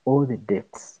all the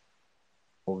debts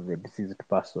of the deceased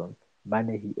person,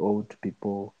 money he owed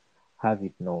people, have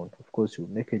it known. Of course, you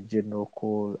make a general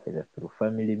call either through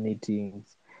family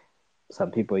meetings.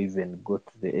 Some people even go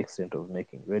to the extent of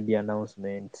making radio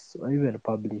announcements or even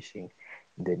publishing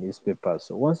in the newspapers.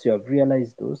 So once you have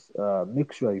realized those,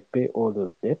 make sure you pay all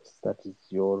those debts. That is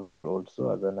your role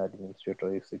also as an administrator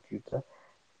or executor.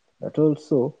 But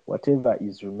also, whatever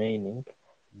is remaining,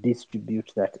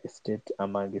 distribute that estate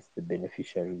amongst the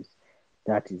beneficiaries.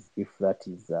 That is, if that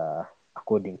is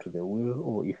according to the will,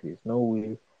 or if there's no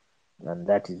will, and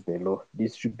that is the law,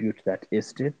 distribute that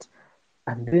estate.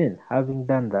 And then, having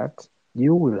done that,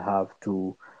 you will have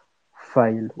to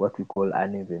file what we call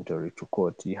an inventory to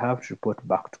court. You have to report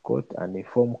back to court and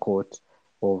inform court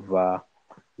of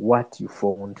what you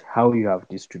found, how you have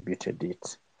distributed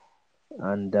it.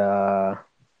 And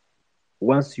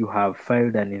once you have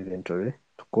filed an inventory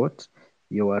to court,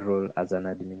 your role as an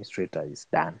administrator is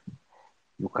done.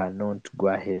 You cannot go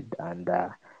ahead and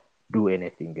do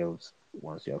anything else.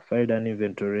 Once you have filed an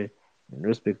inventory in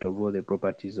respect of all the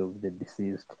properties of the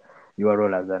deceased, your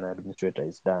role as an administrator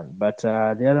is done. But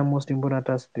the other most important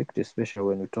aspect, especially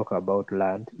when we talk about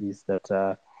land, is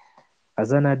that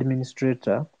as an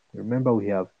administrator, remember we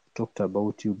have talked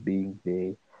about you being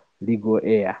the legal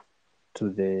heir to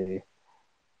the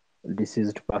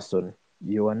deceased person.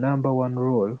 Your number one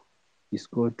role is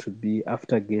going to be,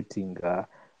 after getting the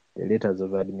letters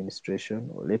of administration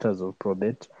or letters of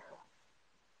probate,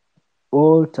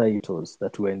 all titles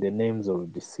that were in the names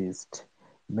of deceased,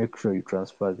 make sure you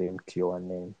transfer them to your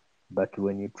name. But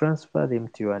when you transfer them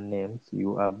to your names,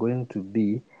 you are going to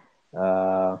be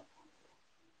uh,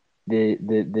 the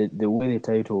way the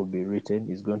title will be written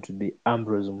is going to be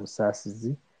Ambrose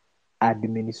Musasizi,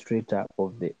 administrator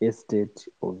of the estate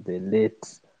of the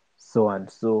late so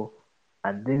and so,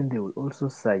 and then they will also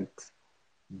cite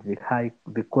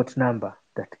the court number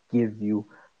that gave you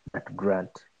that grant,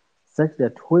 such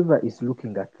that whoever is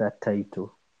looking at that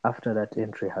title after that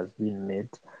entry has been made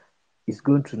is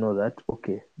going to know that,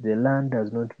 okay, the land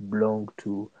does not belong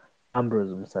to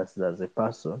Ambrose Musasi as a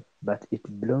person, but it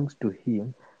belongs to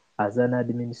him as an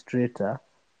administrator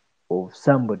of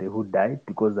somebody who died,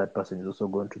 because that person is also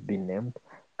going to be named.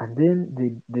 And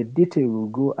then the detail will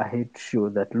go ahead to show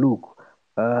that, look,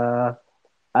 uh,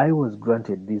 I was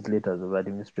granted these letters of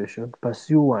administration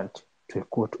pursuant to a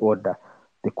court order.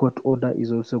 The court order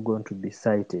is also going to be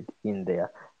cited in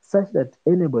there, such that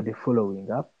anybody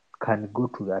following up can go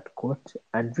to that court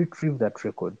and retrieve that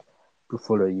record to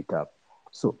follow it up.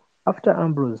 So after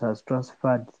Ambrose has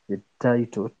transferred the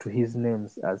title to his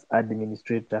names as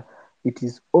administrator, it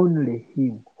is only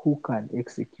him who can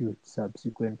execute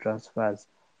subsequent transfers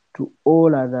to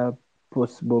all other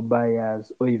possible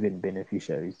buyers or even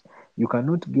beneficiaries. You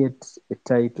cannot get a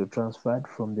title transferred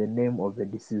from the name of a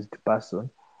deceased person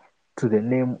to the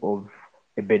name of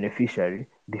a beneficiary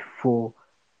before,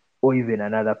 or even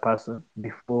another person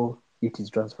before it is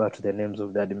transferred to the names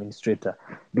of the administrator.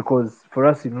 Because for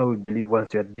us in law, we believe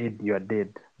once you're dead, you are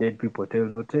dead. Dead people tell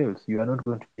no tales. You are not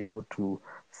going to be able to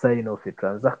sign off a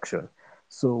transaction.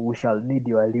 So we shall need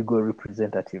your legal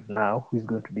representative now, who is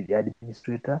going to be the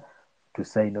administrator, to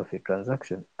sign off a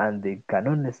transaction. And they can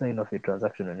only sign off a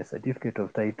transaction on a certificate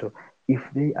of title if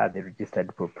they are the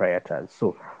registered proprietors.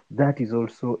 So that is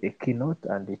also a keynote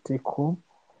and a take home,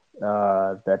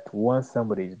 that once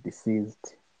somebody is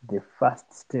deceased, the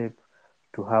first step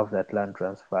to have that land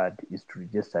transferred is to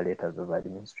register letters of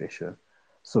administration.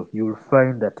 So you'll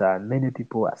find that many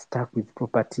people are stuck with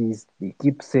properties, they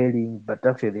keep selling, but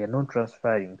actually they are not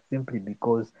transferring simply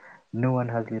because no one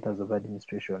has letters of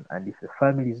administration. And if a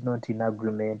family is not in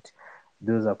agreement,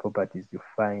 those are properties you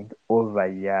find over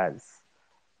years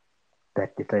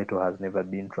that the title has never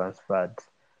been transferred.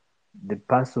 The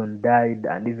person died,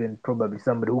 and even probably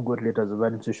somebody who got letters of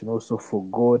administration also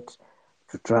forgot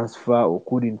to transfer or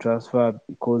couldn't transfer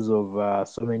because of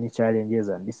so many challenges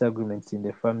and disagreements in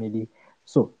the family.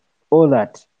 So all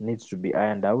that needs to be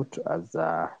ironed out as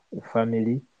a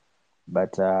family.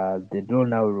 But the law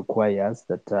now requires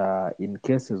that in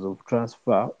cases of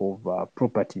transfer of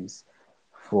properties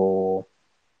for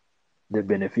the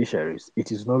beneficiaries,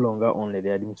 it is no longer only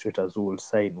the administrators who will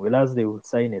sign. Whereas they will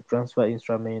sign a transfer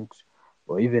instrument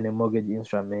or even a mortgage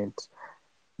instrument,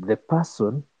 the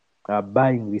person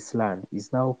buying this land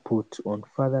is now put on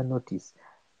further notice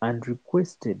and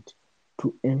requested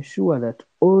to ensure that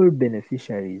all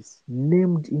beneficiaries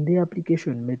named in the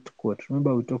application made to court.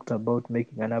 Remember, we talked about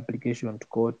making an application to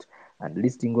court and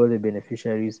listing all the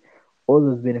beneficiaries. All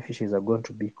those beneficiaries are going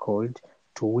to be called,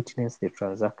 to witness the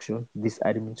transaction this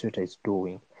administrator is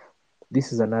doing.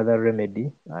 This is another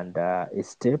remedy and a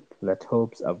step that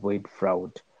helps avoid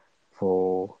fraud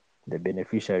for the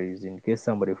beneficiaries in case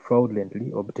somebody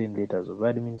fraudulently obtained letters of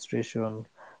administration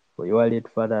for your late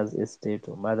father's estate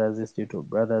or mother's estate or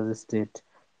brother's estate.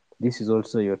 This is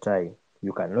also your time.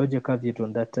 You can lodge a caveat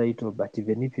on that title, but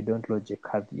even if you don't lodge a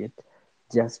caveat,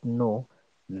 just know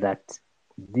that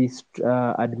this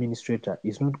administrator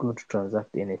is not going to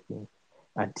transact anything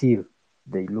until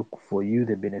they look for you,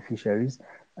 the beneficiaries,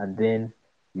 and then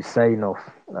you sign off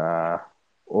uh,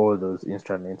 all those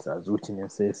instruments as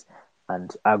witnesses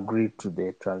and agree to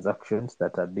the transactions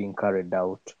that are being carried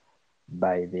out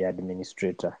by the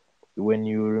administrator. When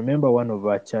you remember one of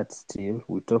our chats still,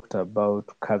 we talked about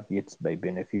caveats by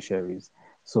beneficiaries.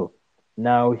 So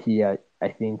now here, I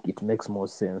think it makes more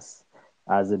sense.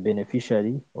 As a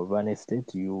beneficiary of an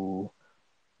estate, you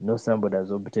know somebody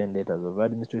has obtained letters of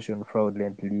administration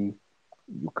fraudulently.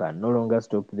 You can no longer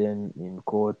stop them in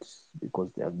court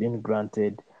because they have been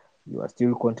granted. You are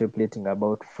still contemplating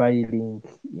about filing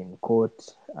in court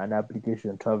an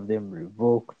application to have them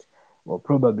revoked, or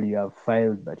probably you have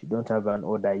filed but you don't have an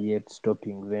order yet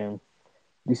stopping them.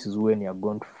 This is when you're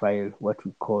going to file what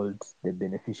we called the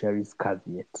beneficiary's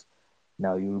caveat.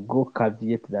 Now you'll go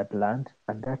caveat that land,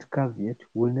 and that caveat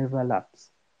will never lapse.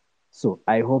 So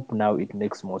I hope now it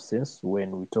makes more sense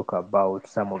when we talk about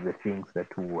some of the things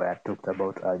that we were talked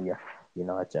about earlier in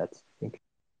our chats. Thank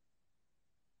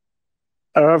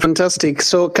you. Fantastic.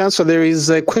 So, Council, there is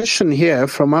a question here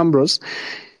from Ambrose.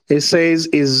 It says,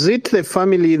 is it the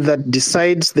family that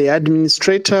decides the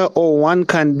administrator, or one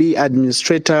can be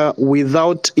administrator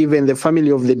without even the family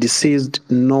of the deceased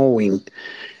knowing?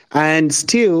 And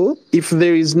still, if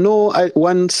there is no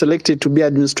one selected to be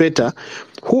administrator,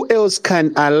 who else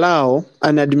can allow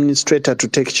an administrator to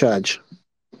take charge?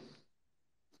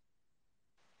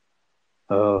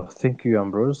 Thank you,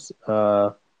 Ambrose.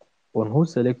 On who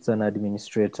selects an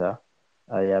administrator,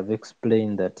 I have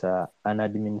explained that an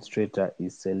administrator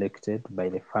is selected by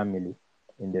the family.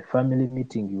 In the family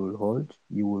meeting you will hold,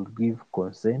 you will give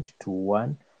consent to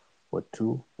one or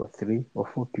two or three or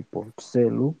four people to say,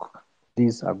 look,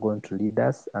 these are going to lead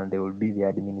us and they will be the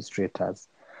administrators.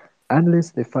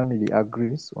 Unless the family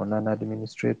agrees on an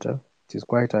administrator, it is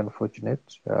quite unfortunate.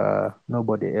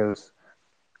 Nobody else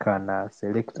can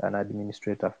select an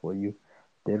administrator for you.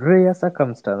 The rare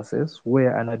circumstances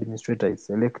where an administrator is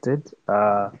selected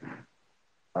are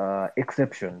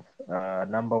exceptions.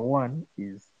 Number one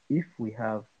is if we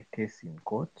have a case in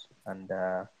court and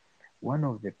one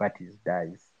of the parties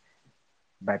dies,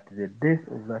 but the death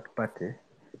of that party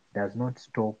does not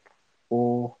stop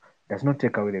or does not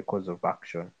take away the cause of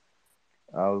action.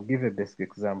 I'll give a basic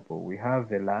example. We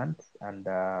have a land, and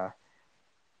I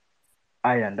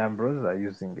and Ambrose are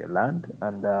using a land,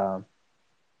 and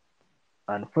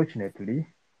unfortunately,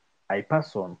 I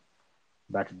pass on.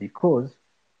 But because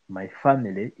my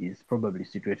family is probably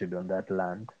situated on that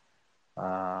land,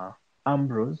 uh,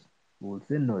 Ambrose will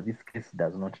say, no, this case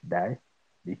does not die.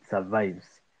 It survives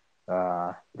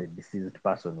the deceased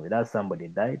person. Without somebody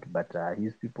died, but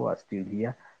his people are still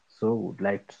here, so would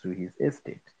like to sue his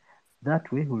estate.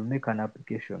 That way, we'll make an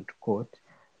application to court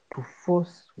to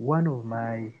force one of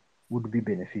my would-be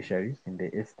beneficiaries in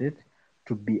the estate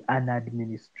to be an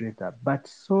administrator, but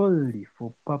solely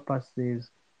for purposes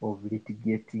of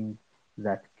litigating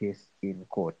that case in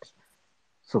court.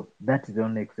 So that is the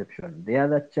only exception. The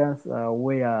other chance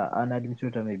where an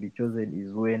administrator may be chosen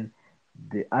is when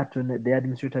the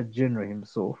administrator general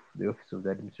himself, the office of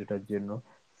the administrator general,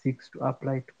 seeks to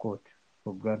apply to court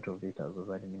for grant of letters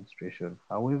of administration.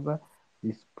 However,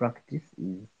 this practice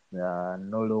is no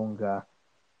longer,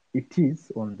 it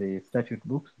is on the statute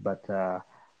books, but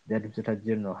the administrator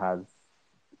general has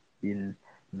in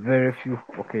very few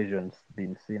occasions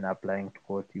been seen applying to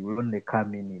court. He will only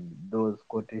come in those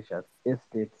contentious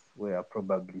estates where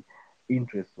probably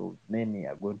interests of many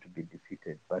are going to be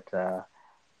defeated. But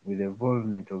with the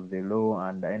involvement of the law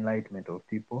and the enlightenment of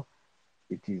people,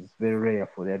 it is very rare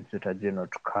for the administrator general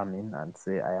to come in and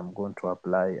say, I am going to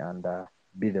apply and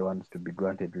be the ones to be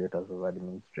granted letters of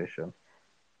administration.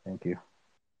 Thank you.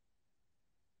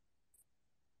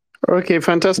 Okay,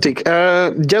 fantastic.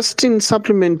 Just in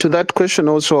supplement to that question,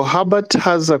 also, Herbert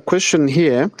has a question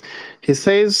here. He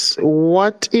says,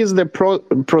 what is the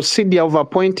procedure of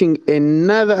appointing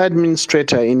another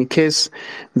administrator in case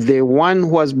the one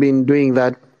who has been doing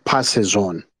that passes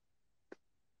on?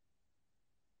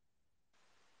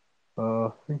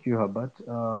 Thank you, Herbert.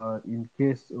 In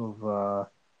case of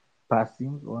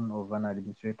passing on of an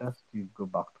administrator, still go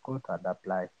back to court and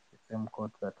apply. The same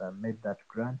court that made that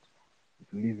grant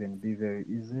It will even be very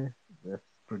easy. Just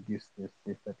produce the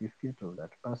certificate of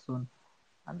that person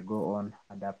and go on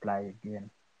and apply again.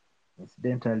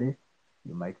 Incidentally,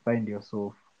 you might find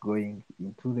yourself going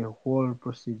into the whole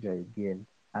procedure again,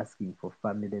 asking for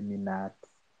family minutes,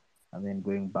 and then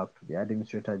going back to the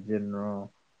administrator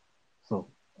general. So,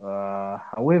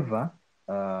 however,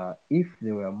 if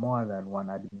there were more than one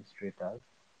administrators,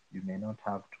 you may not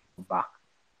have to go back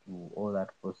to all that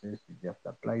process. You just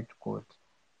apply to court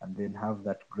and then have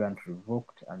that grant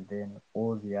revoked, and then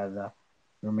all the other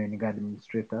remaining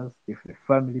administrators, if the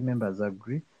family members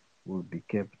agree, will be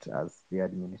kept as the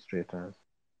administrators.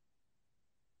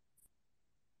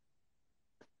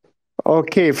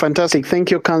 Okay, fantastic.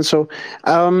 Thank you, Council.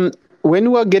 When we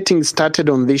were getting started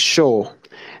on this show,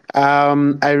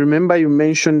 I remember you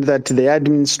mentioned that the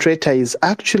administrator is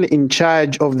actually in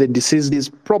charge of the deceased's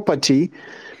property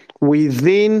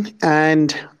within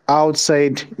and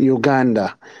outside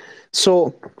Uganda.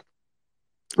 So,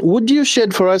 would you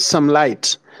shed for us some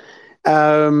light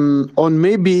on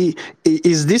maybe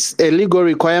is this a legal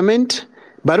requirement?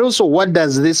 But also, what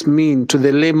does this mean to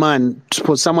the layman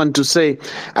for someone to say,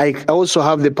 I also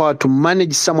have the power to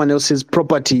manage someone else's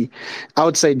property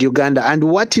outside Uganda? And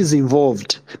what is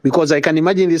involved? Because I can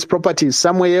imagine this property is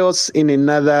somewhere else in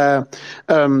another,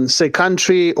 say,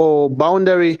 country or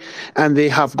boundary, and they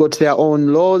have got their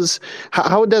own laws.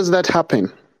 How does that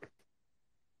happen?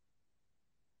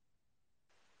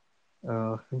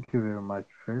 Thank you very much,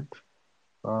 Fred.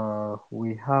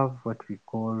 We have what we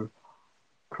call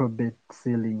probate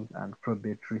sealing and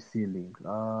probate resealing.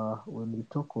 When we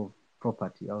talk of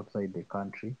property outside the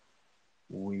country,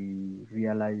 we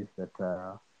realize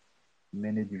that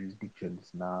many jurisdictions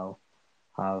now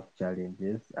have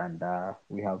challenges, and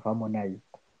we have harmonized.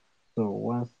 So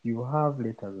once you have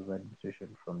letters of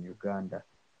administration from Uganda,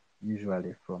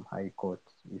 usually from High Court,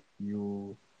 if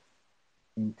you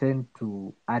intend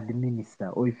to administer,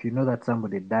 or if you know that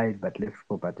somebody died but left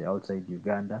property outside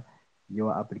Uganda,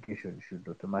 your application should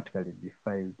automatically be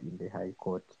filed in the High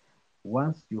Court.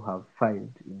 Once you have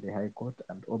filed in the High Court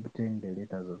and obtained the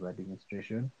letters of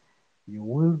administration, you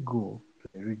will go to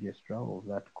the registrar of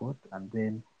that court, and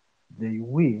then they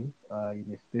will, in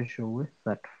a special way,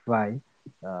 certify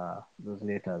those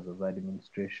letters of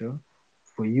administration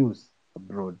for use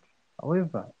abroad.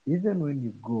 However, even when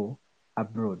you go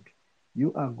abroad,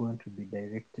 you are going to be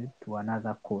directed to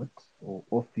another court or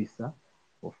officer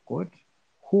of court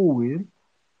who will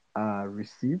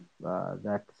receive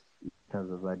that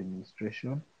letters of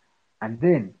administration, and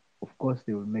then of course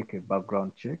they will make a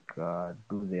background check,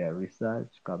 do their research,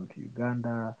 come to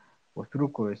Uganda, or through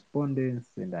correspondence,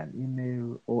 send an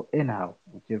email, or anyhow,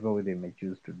 whichever way they may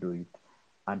choose to do it,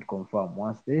 and confirm.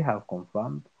 Once they have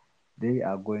confirmed, they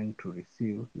are going to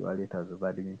receive your letters of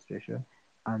administration,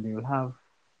 and they will have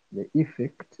the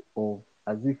effect of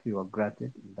as if you were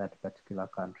granted in that particular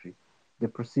country. The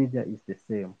procedure is the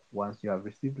same. Once you have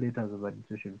received letters of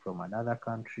administration from another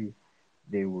country,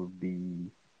 they will be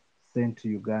sent to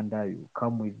Uganda, you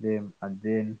come with them, and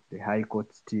then the High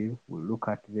Court still will look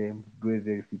at them, do a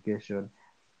verification,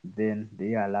 then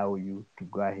they allow you to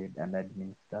go ahead and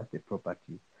administer the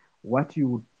property. What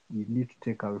you need to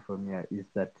take away from here is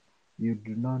that you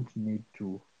do not need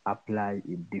to apply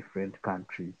in different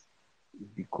countries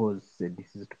because the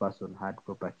deceased person had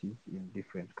properties in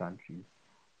different countries.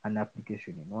 An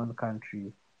application in one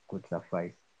country could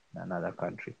suffice in another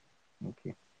country.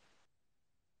 Okay.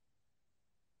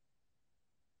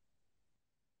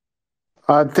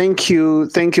 Thank you,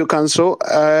 Council.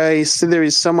 I see there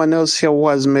is someone else here who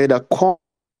has made a comment.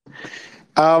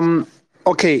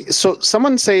 Okay, so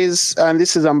someone says, and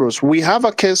this is Ambrose, we have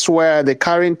a case where the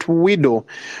current widow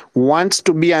wants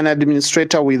to be an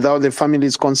administrator without the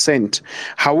family's consent.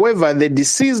 However, the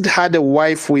deceased had a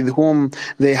wife with whom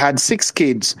they had 6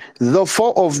 kids, though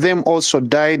 4 of them also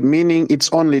died, meaning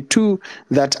it's only 2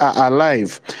 that are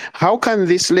alive. How can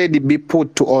this lady be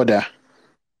put to order?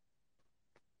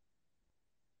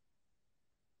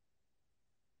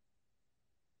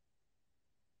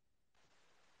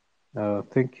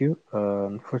 Thank you.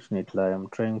 Unfortunately, I am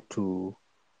trying to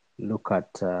look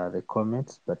at the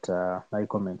comments, but my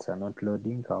comments are not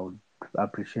loading. I would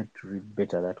appreciate to read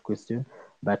better that question.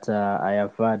 But I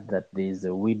have heard that there is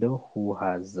a widow who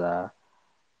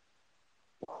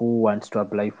wants to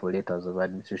apply for letters of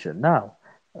administration. Now,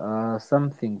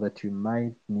 something that you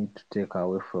might need to take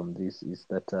away from this is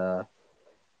that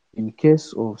in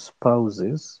case of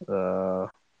spouses,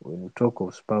 when we talk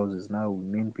of spouses now, we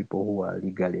mean people who are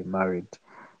legally married.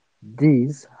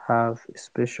 These have a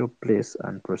special place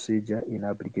and procedure in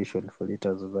application for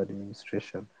letters of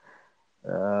administration.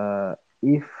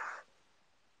 If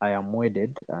I am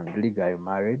wedded and legally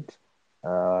married,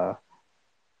 uh,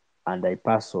 and I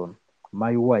pass on,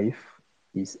 my wife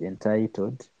is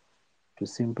entitled to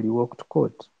simply walk to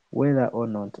court, whether or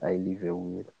not I leave a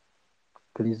will.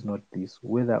 Please note this,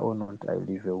 whether or not I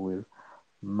leave a will,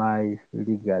 my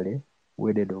legally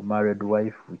wedded or married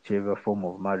wife, whichever form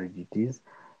of marriage it is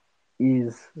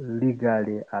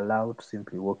legally allowed to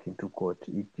simply walk into court.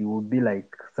 It will be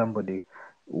like somebody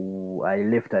who I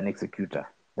left an executor.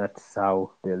 That's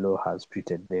how the law has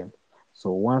treated them.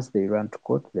 So once they run to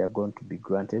court, they are going to be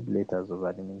granted letters of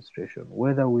administration,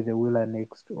 whether with a will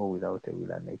annexed or without a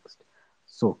will annexed.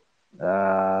 So,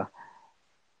 uh,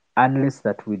 unless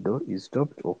that widow is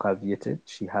stopped or caveated,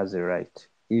 she has a right.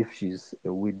 If she's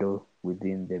a widow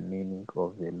within the meaning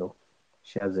of the law,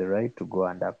 she has a right to go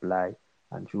and apply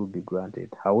and she will be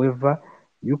granted. However,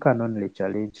 you can only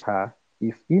challenge her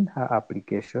if in her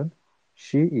application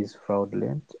she is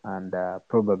fraudulent and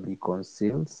probably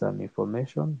conceals some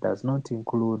information, does not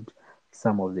include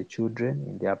some of the children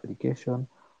in the application,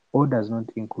 or does not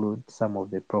include some of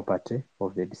the property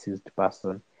of the deceased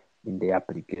person in the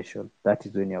application. That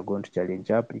is when you're going to challenge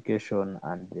the application,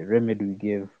 and the remedy we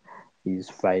gave is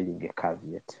filing a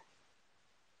caveat.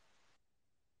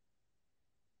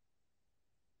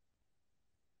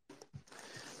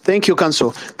 Thank you,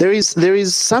 Council. There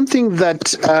is something that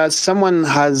someone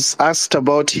has asked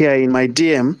about here in my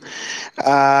DM.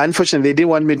 Unfortunately, they didn't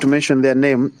want me to mention their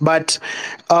name, but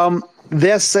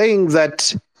they're saying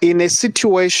that in a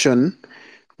situation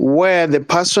where the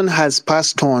person has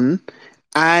passed on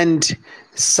and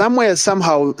somewhere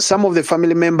somehow some of the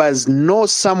family members know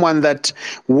someone that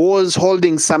was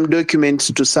holding some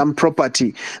documents to some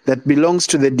property that belongs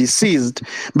to the deceased,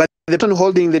 but the person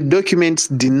holding the documents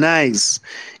denies,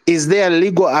 is there a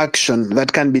legal action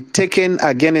that can be taken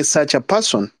against such a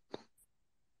person?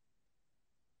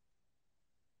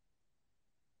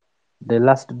 The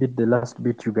last bit,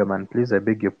 Yugaman, please. I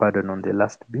beg your pardon on the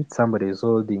last bit. Somebody is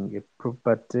holding a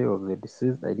property of the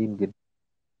deceased. I didn't get.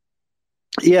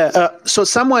 Yeah, so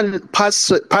someone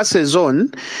passes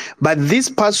on, but this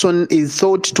person is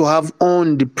thought to have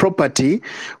owned the property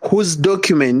whose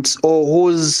documents or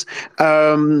whose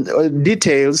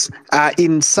details are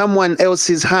in someone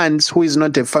else's hands who is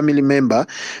not a family member.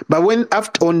 But when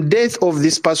after on death of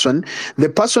this person, the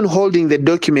person holding the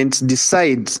documents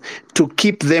decides to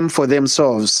keep them for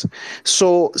themselves.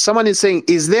 So someone is saying,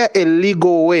 is there a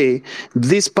legal way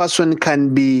this person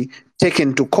can be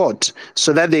taken to court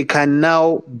so that they can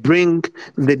now bring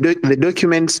the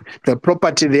documents, the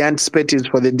property they anticipate is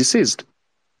for the deceased?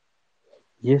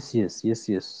 Yes.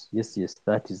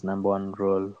 That is number one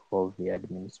role of the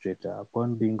administrator.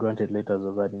 Upon being granted letters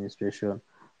of administration,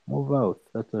 move out.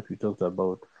 That's what we talked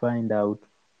about. Find out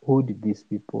who did this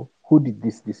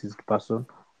deceased person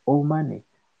owe money,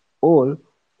 or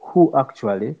who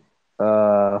actually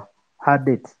uh, had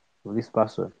it for this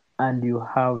person, and you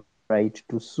have the right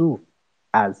to sue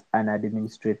as an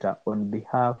administrator on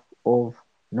behalf of,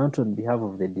 not on behalf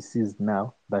of the deceased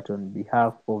now, but on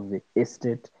behalf of the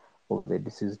estate of the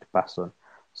deceased person.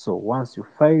 So once you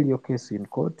file your case in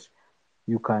court,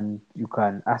 you can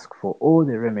ask for all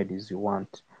the remedies you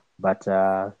want, but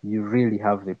you really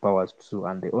have the powers to sue,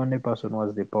 and the only person who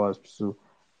has the powers to sue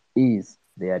is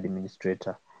the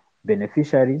administrator.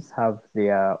 Beneficiaries have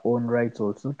their own rights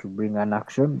also to bring an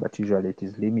action, but usually it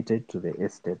is limited to the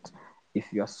estate.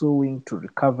 If you are suing to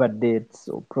recover debts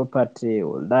or property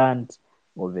or land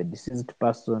of a deceased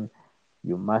person,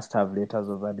 you must have letters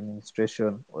of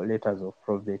administration or letters of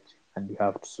probate, and you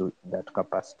have to sue in that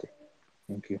capacity.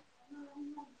 Thank you.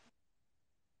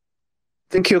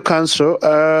 Thank you, Council.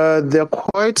 There are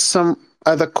quite some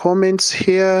other comments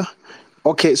here.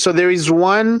 Okay, so there is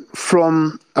one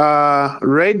from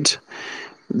Red.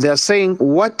 They're saying,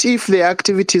 what if the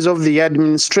activities of the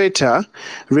administrator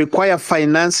require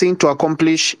financing to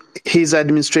accomplish his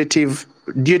administrative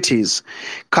duties?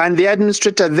 Can the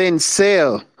administrator then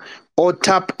sell or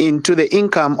tap into the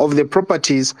income of the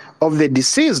properties of the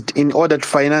deceased in order to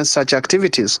finance such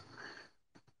activities?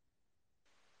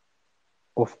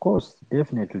 Of course,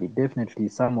 definitely,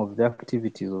 some of the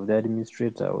activities of the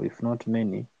administrator, or if not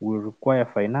many, will require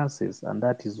finances, and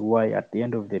that is why at the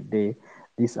end of the day,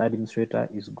 this administrator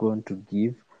is going to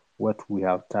give what we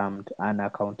have termed an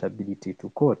accountability to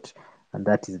court, and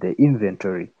that is the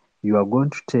inventory. You are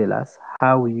going to tell us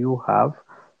how you have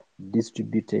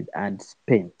distributed and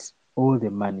spent all the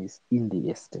monies in the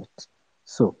estate.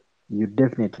 So you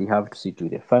definitely have to sit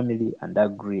with the family and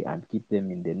agree and keep them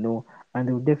in the know, and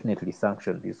they will definitely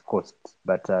sanction these costs.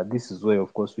 But this is where,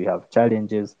 of course, we have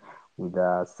challenges with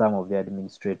some of the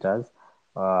administrators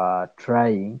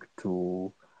trying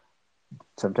to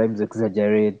sometimes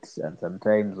exaggerate, and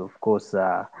sometimes, of course,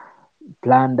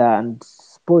 plunder and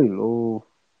spoil or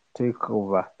take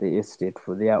over the estate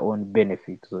for their own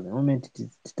benefit. So the moment it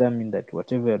is determined that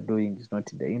whatever you're doing is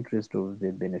not in the interest of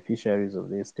the beneficiaries of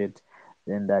the estate,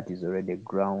 then that is already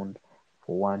ground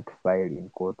for one to file in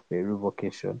court for a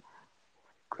revocation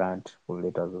grant of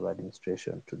letters of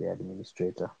administration to the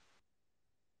administrator.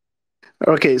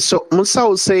 Okay, so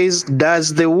Musau says,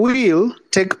 does the will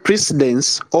take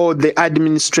precedence or the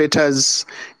administrator's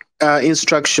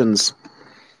instructions?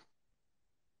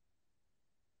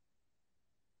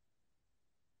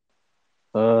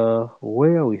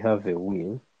 Where we have a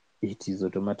will, it is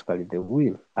automatically the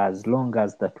will as long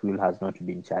as that will has not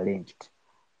been challenged.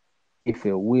 If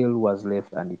a will was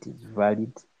left and it is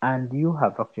valid and you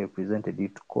have actually presented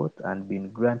it to court and been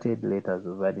granted letters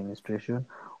of administration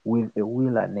with a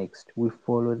will annexed, we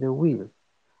follow the will.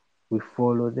 We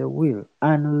follow the will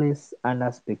unless an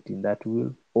aspect in that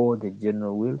will or the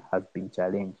general will has been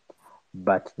challenged.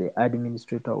 But the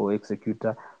administrator or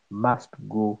executor must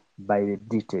go by the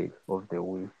detail of the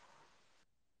will.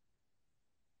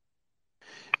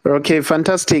 Okay,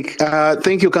 fantastic.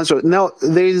 Thank you, Council. Now,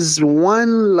 there is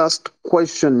one last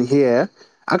question here.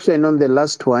 Actually, not the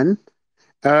last one.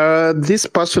 This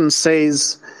person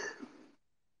says,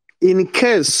 in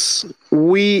case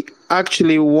we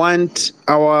actually want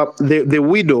the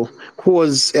widow who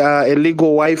was a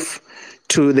legal wife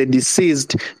to the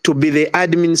deceased to be the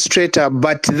administrator,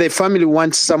 but the family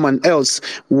wants someone else,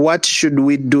 what should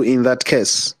we do in that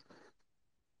case?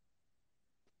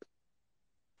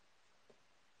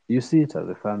 You see it as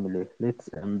a family. Let's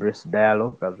embrace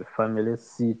dialogue as a family,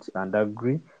 sit and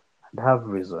agree and have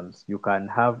reasons. You can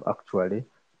have actually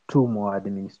two more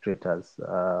administrators,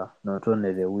 not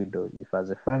only the widow. If as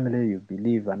a family you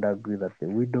believe and agree that the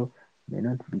widow may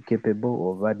not be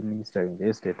capable of administering the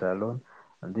estate alone,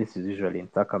 and this is usually in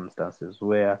circumstances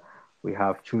where we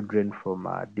have children from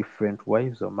different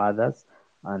wives or mothers,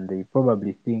 and they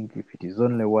probably think if it is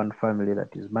only one family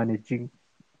that is managing,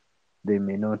 they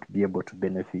may not be able to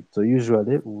benefit. So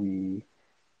usually we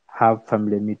have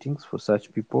family meetings for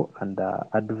such people and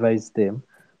advise them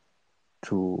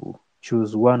to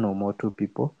choose one or more two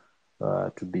people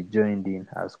to be joined in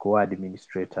as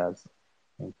co-administrators.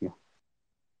 Thank you.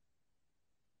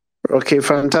 Okay,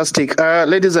 fantastic.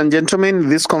 Ladies and gentlemen,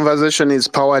 this conversation is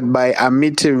powered by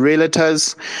Amity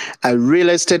Realtors, a real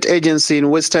estate agency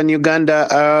in Western Uganda.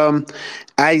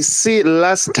 I see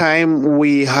last time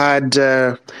we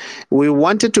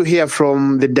wanted to hear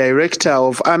from the director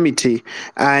of Amity,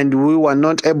 and we were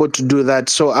not able to do that.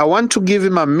 So I want to give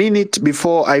him a minute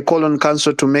before I call on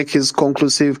council to make his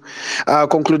concluding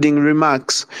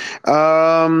remarks.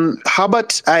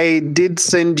 Herbert, I did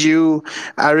send you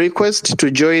a request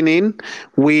to join in.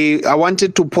 I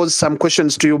wanted to pose some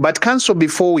questions to you, but council,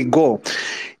 before we go,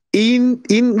 in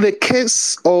the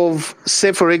case of,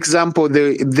 say for example,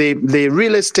 the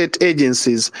real estate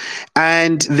agencies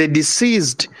and the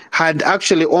deceased had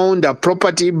actually owned a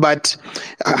property but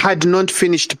had not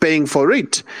finished paying for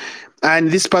it, and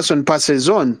this person passes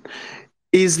on,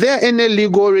 is there any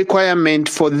legal requirement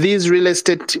for these real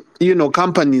estate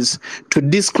companies to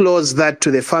disclose that to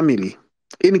the family?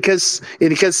 In case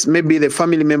maybe the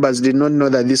family members did not know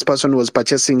that this person was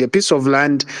purchasing a piece of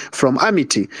land from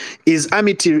Amity, is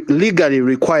Amity legally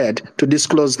required to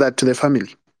disclose that to the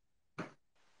family?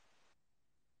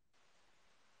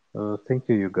 Thank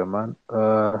you, Yugaman.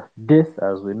 Death,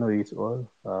 as we know it all,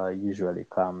 usually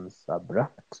comes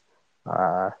abrupt,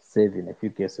 save in a few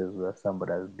cases where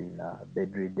somebody has been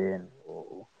bedridden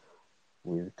or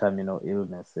with terminal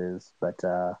illnesses. But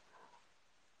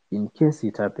in case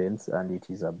it happens and it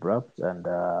is abrupt and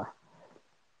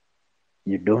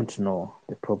you don't know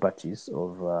the properties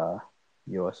of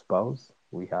your spouse,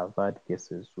 we have had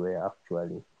cases where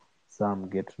actually some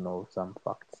get to know some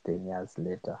facts 10 years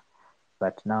later.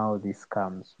 But now this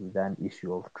comes with an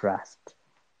issue of trust.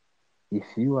 If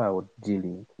you are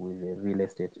dealing with a real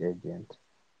estate agent,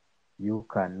 you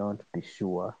cannot be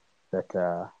sure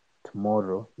that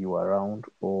tomorrow you are around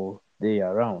or they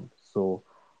are around. So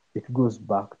it goes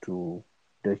back to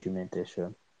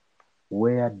documentation.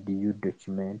 Where do you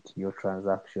document your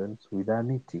transactions with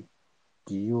Amity?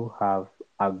 Do you have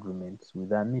agreements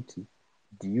with Amity?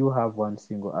 Do you have one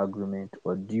single agreement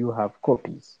or do you have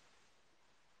copies?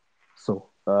 So,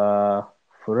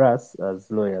 for us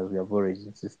as lawyers, we have always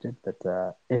insisted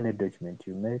that any document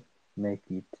you make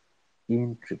it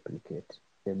in triplicate,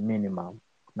 the minimum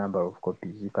number of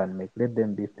copies you can make. Let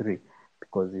them be three,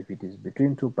 because if it is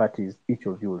between two parties, each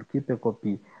of you will keep a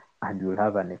copy and you'll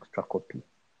have an extra copy.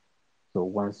 So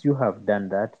once you have done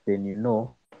that, then you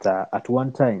know But at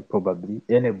one time, probably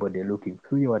anybody looking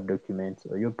through your documents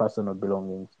or your personal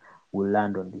belongings will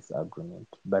land on this agreement.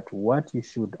 But what you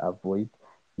should avoid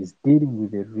is dealing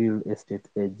with a real estate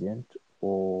agent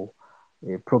or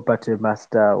a property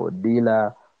master or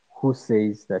dealer who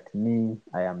says that me,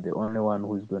 I am the only one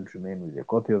who is going to remain with a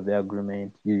copy of the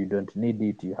agreement. You don't need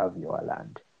it, you have your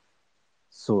land.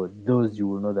 So those you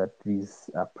will know that these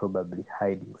are probably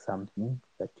hiding something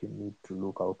that you need to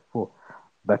look out for.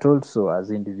 But also as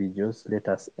individuals, let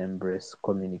us embrace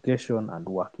communication and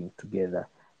working together.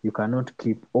 You cannot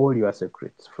keep all your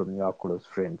secrets from your close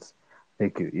friends.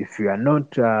 Thank you. If you are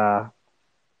not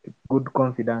good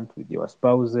confidant with your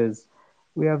spouses,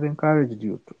 we have encouraged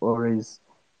you to always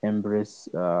embrace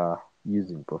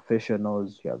using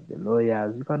professionals. You have the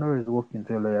lawyers. You can always walk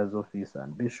into a lawyer's office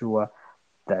and be sure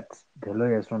that the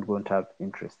lawyer is not going to have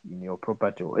interest in your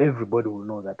property, or everybody will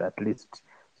know that at least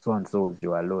so and so is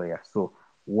your lawyer. So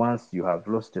once you have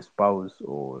lost a spouse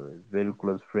or a very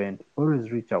close friend,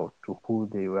 always reach out to who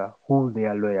they were, who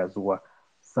their lawyers were.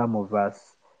 Some of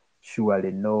us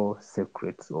surely know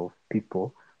secrets of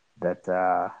people that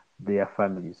their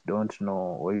families don't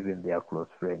know, or even their close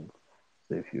friends.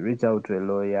 So if you reach out to a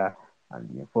lawyer and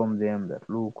inform them that,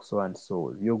 look, so and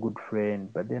so is your good friend,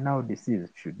 but they're now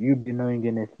deceased, should you be knowing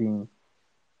anything,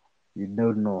 you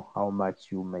don't know how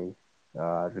much you may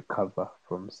recover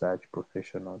from such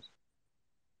professionals.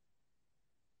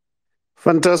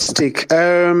 Fantastic.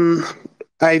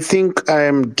 I think I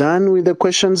am done with the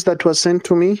questions that were sent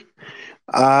to me.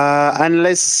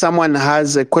 Unless someone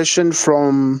has a question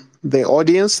from the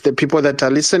audience, the people that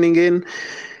are listening in,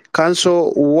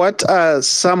 Council, what are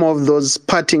some of those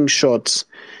parting shots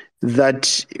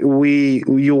that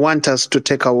you want us to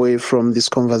take away from this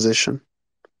conversation?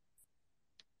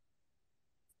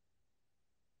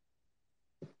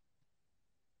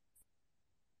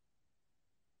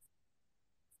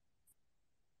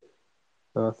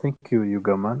 Thank you,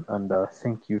 Yugaman, and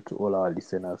thank you to all our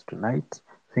listeners tonight.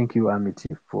 Thank you,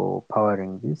 Amity, for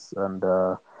powering this. And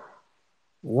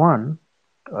one,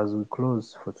 as we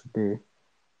close for today,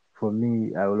 for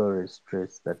me, I will always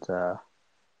stress that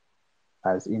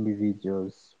as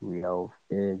individuals, we are of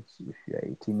age. If you are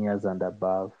 18 years and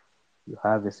above, you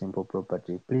have a simple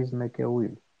property, please make a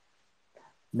will.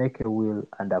 Make a will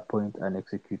and appoint an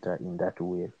executor in that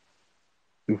will.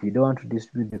 If you don't want to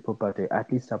distribute the property,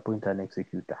 at least appoint an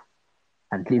executor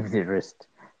and leave the rest.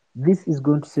 This is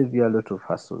going to save you a lot of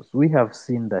hassles. We have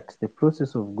seen that the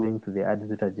process of going to the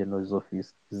Advocate General's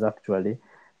office is actually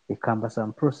a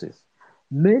cumbersome process.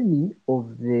 Many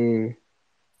of the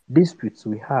disputes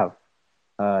we have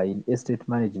in estate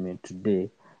management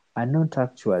today are not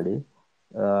actually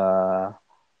uh,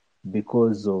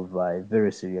 because of a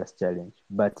very serious challenge,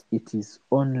 but it is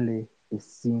only a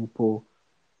simple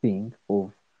thing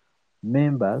of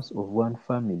members of one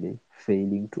family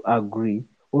failing to agree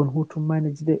on who to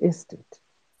manage the estate.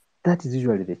 That is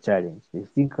usually the challenge. They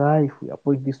think, if we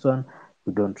appoint this one,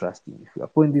 we don't trust him. If we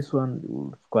appoint this one, we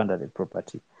will squander the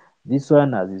property. This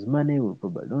one has his money, will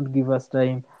probably not give us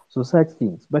time. So such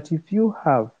things. But if you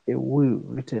have a will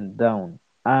written down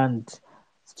and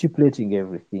stipulating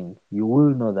everything, you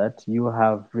will know that you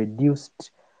have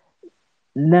reduced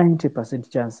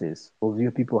 90% chances of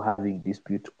your people having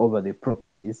dispute over the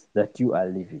properties that you are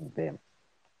leaving them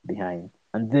behind.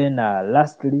 And then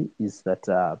lastly is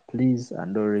that please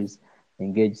and always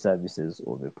engage services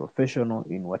of a professional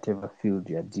in whatever field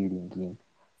you are dealing in.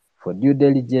 For due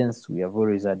diligence, we have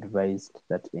always advised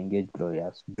that engage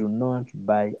lawyers. Do not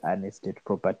buy an estate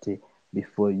property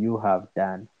before you have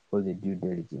done all the due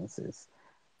diligences.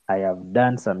 I have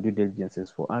done some due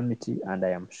diligences for Amity, and I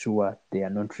am sure they are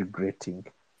not regretting.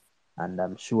 And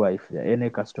I'm sure if there are any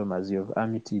customers of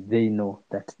Amity, they know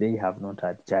that they have not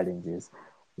had challenges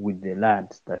with the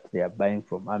land that they are buying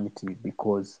from Amity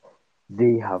because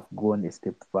they have gone a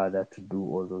step further to do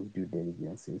all those due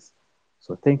diligences.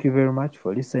 So thank you very much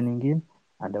for listening in,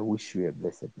 and I wish you a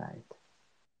blessed night.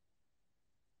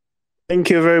 Thank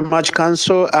you very much,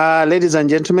 Council. Ladies and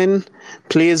gentlemen,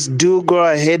 please do go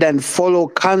ahead and follow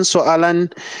Council Alan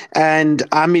and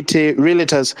Amity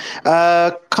Realtors.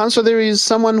 Council, there is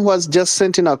someone who has just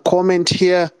sent in a comment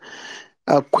here,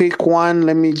 a quick one.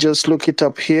 Let me just look it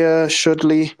up here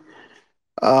shortly.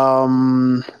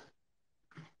 Okay.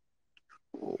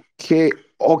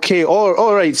 Okay,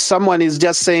 all right. Someone is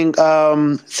just saying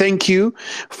thank you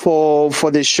for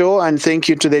the show, and thank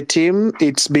you to the team.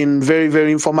 It's been very,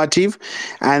 very informative,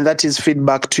 and that is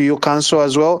feedback to you, Council,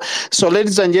 as well. So,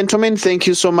 ladies and gentlemen, thank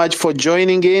you so much for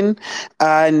joining in,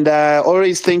 and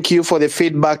always thank you for the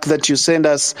feedback that you send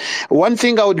us. One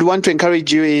thing I would want to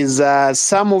encourage you is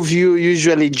some of you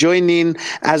usually join in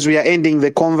as we are ending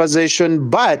the conversation,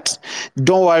 but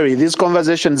don't worry, these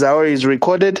conversations are always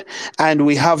recorded, and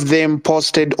we have them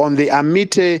posted on the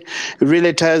Amity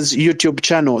Realtors YouTube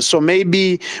channel. So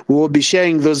maybe we will be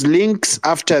sharing those links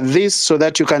after this so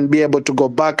that you can be able to go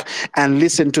back and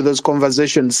listen to those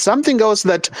conversations. Something else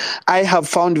that I have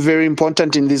found very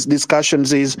important in these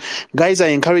discussions is, guys, I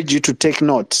encourage you to take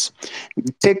notes.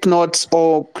 Take notes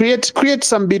or create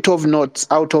some bit of notes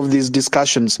out of these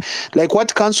discussions. Like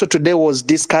what Council today was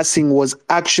discussing was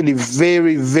actually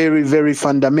very, very, very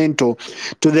fundamental,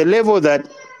 to the level that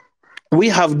we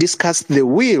have discussed the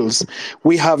wills,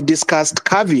 we have discussed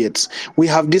caveats, we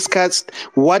have discussed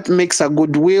what makes a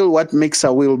good will, what makes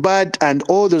a will bad, and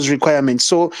all those requirements.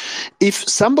 So if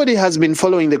somebody has been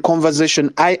following the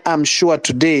conversation, I am sure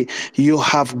today you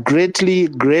have greatly,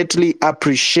 greatly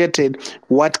appreciated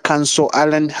what Council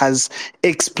Allen has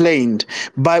explained.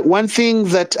 But one thing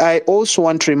that I also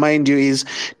want to remind you is,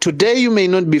 today you may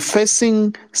not be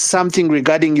facing something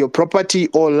regarding your property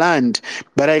or land,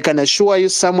 but I can assure you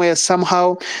somewhere, somehow,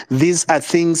 these are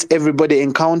things everybody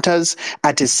encounters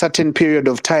at a certain period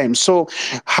of time. So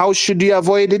how should you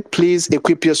avoid it? Please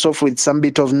equip yourself with some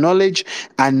bit of knowledge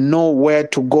and know where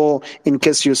to go in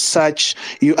case you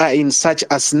are in such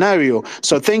a scenario.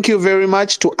 So thank you very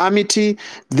much to Amity,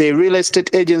 the real estate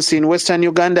agency in Western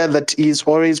Uganda that is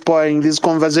always powering these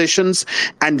conversations.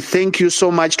 And thank you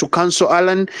so much to Council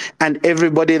Allen and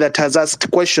everybody that has asked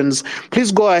questions.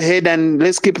 Please go ahead and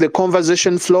let's keep the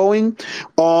conversation flowing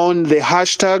on the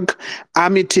hashtag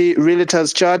Amity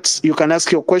Realtors Chats. You can ask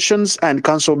your questions and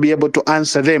Council will be able to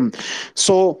answer them.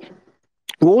 So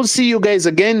we'll see you guys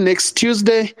again next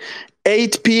Tuesday,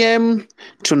 8 p.m.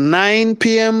 to 9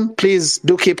 p.m. Please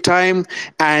do keep time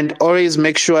and always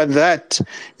make sure that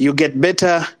you get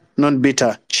better, not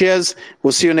bitter. Cheers.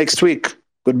 We'll see you next week.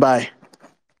 Goodbye.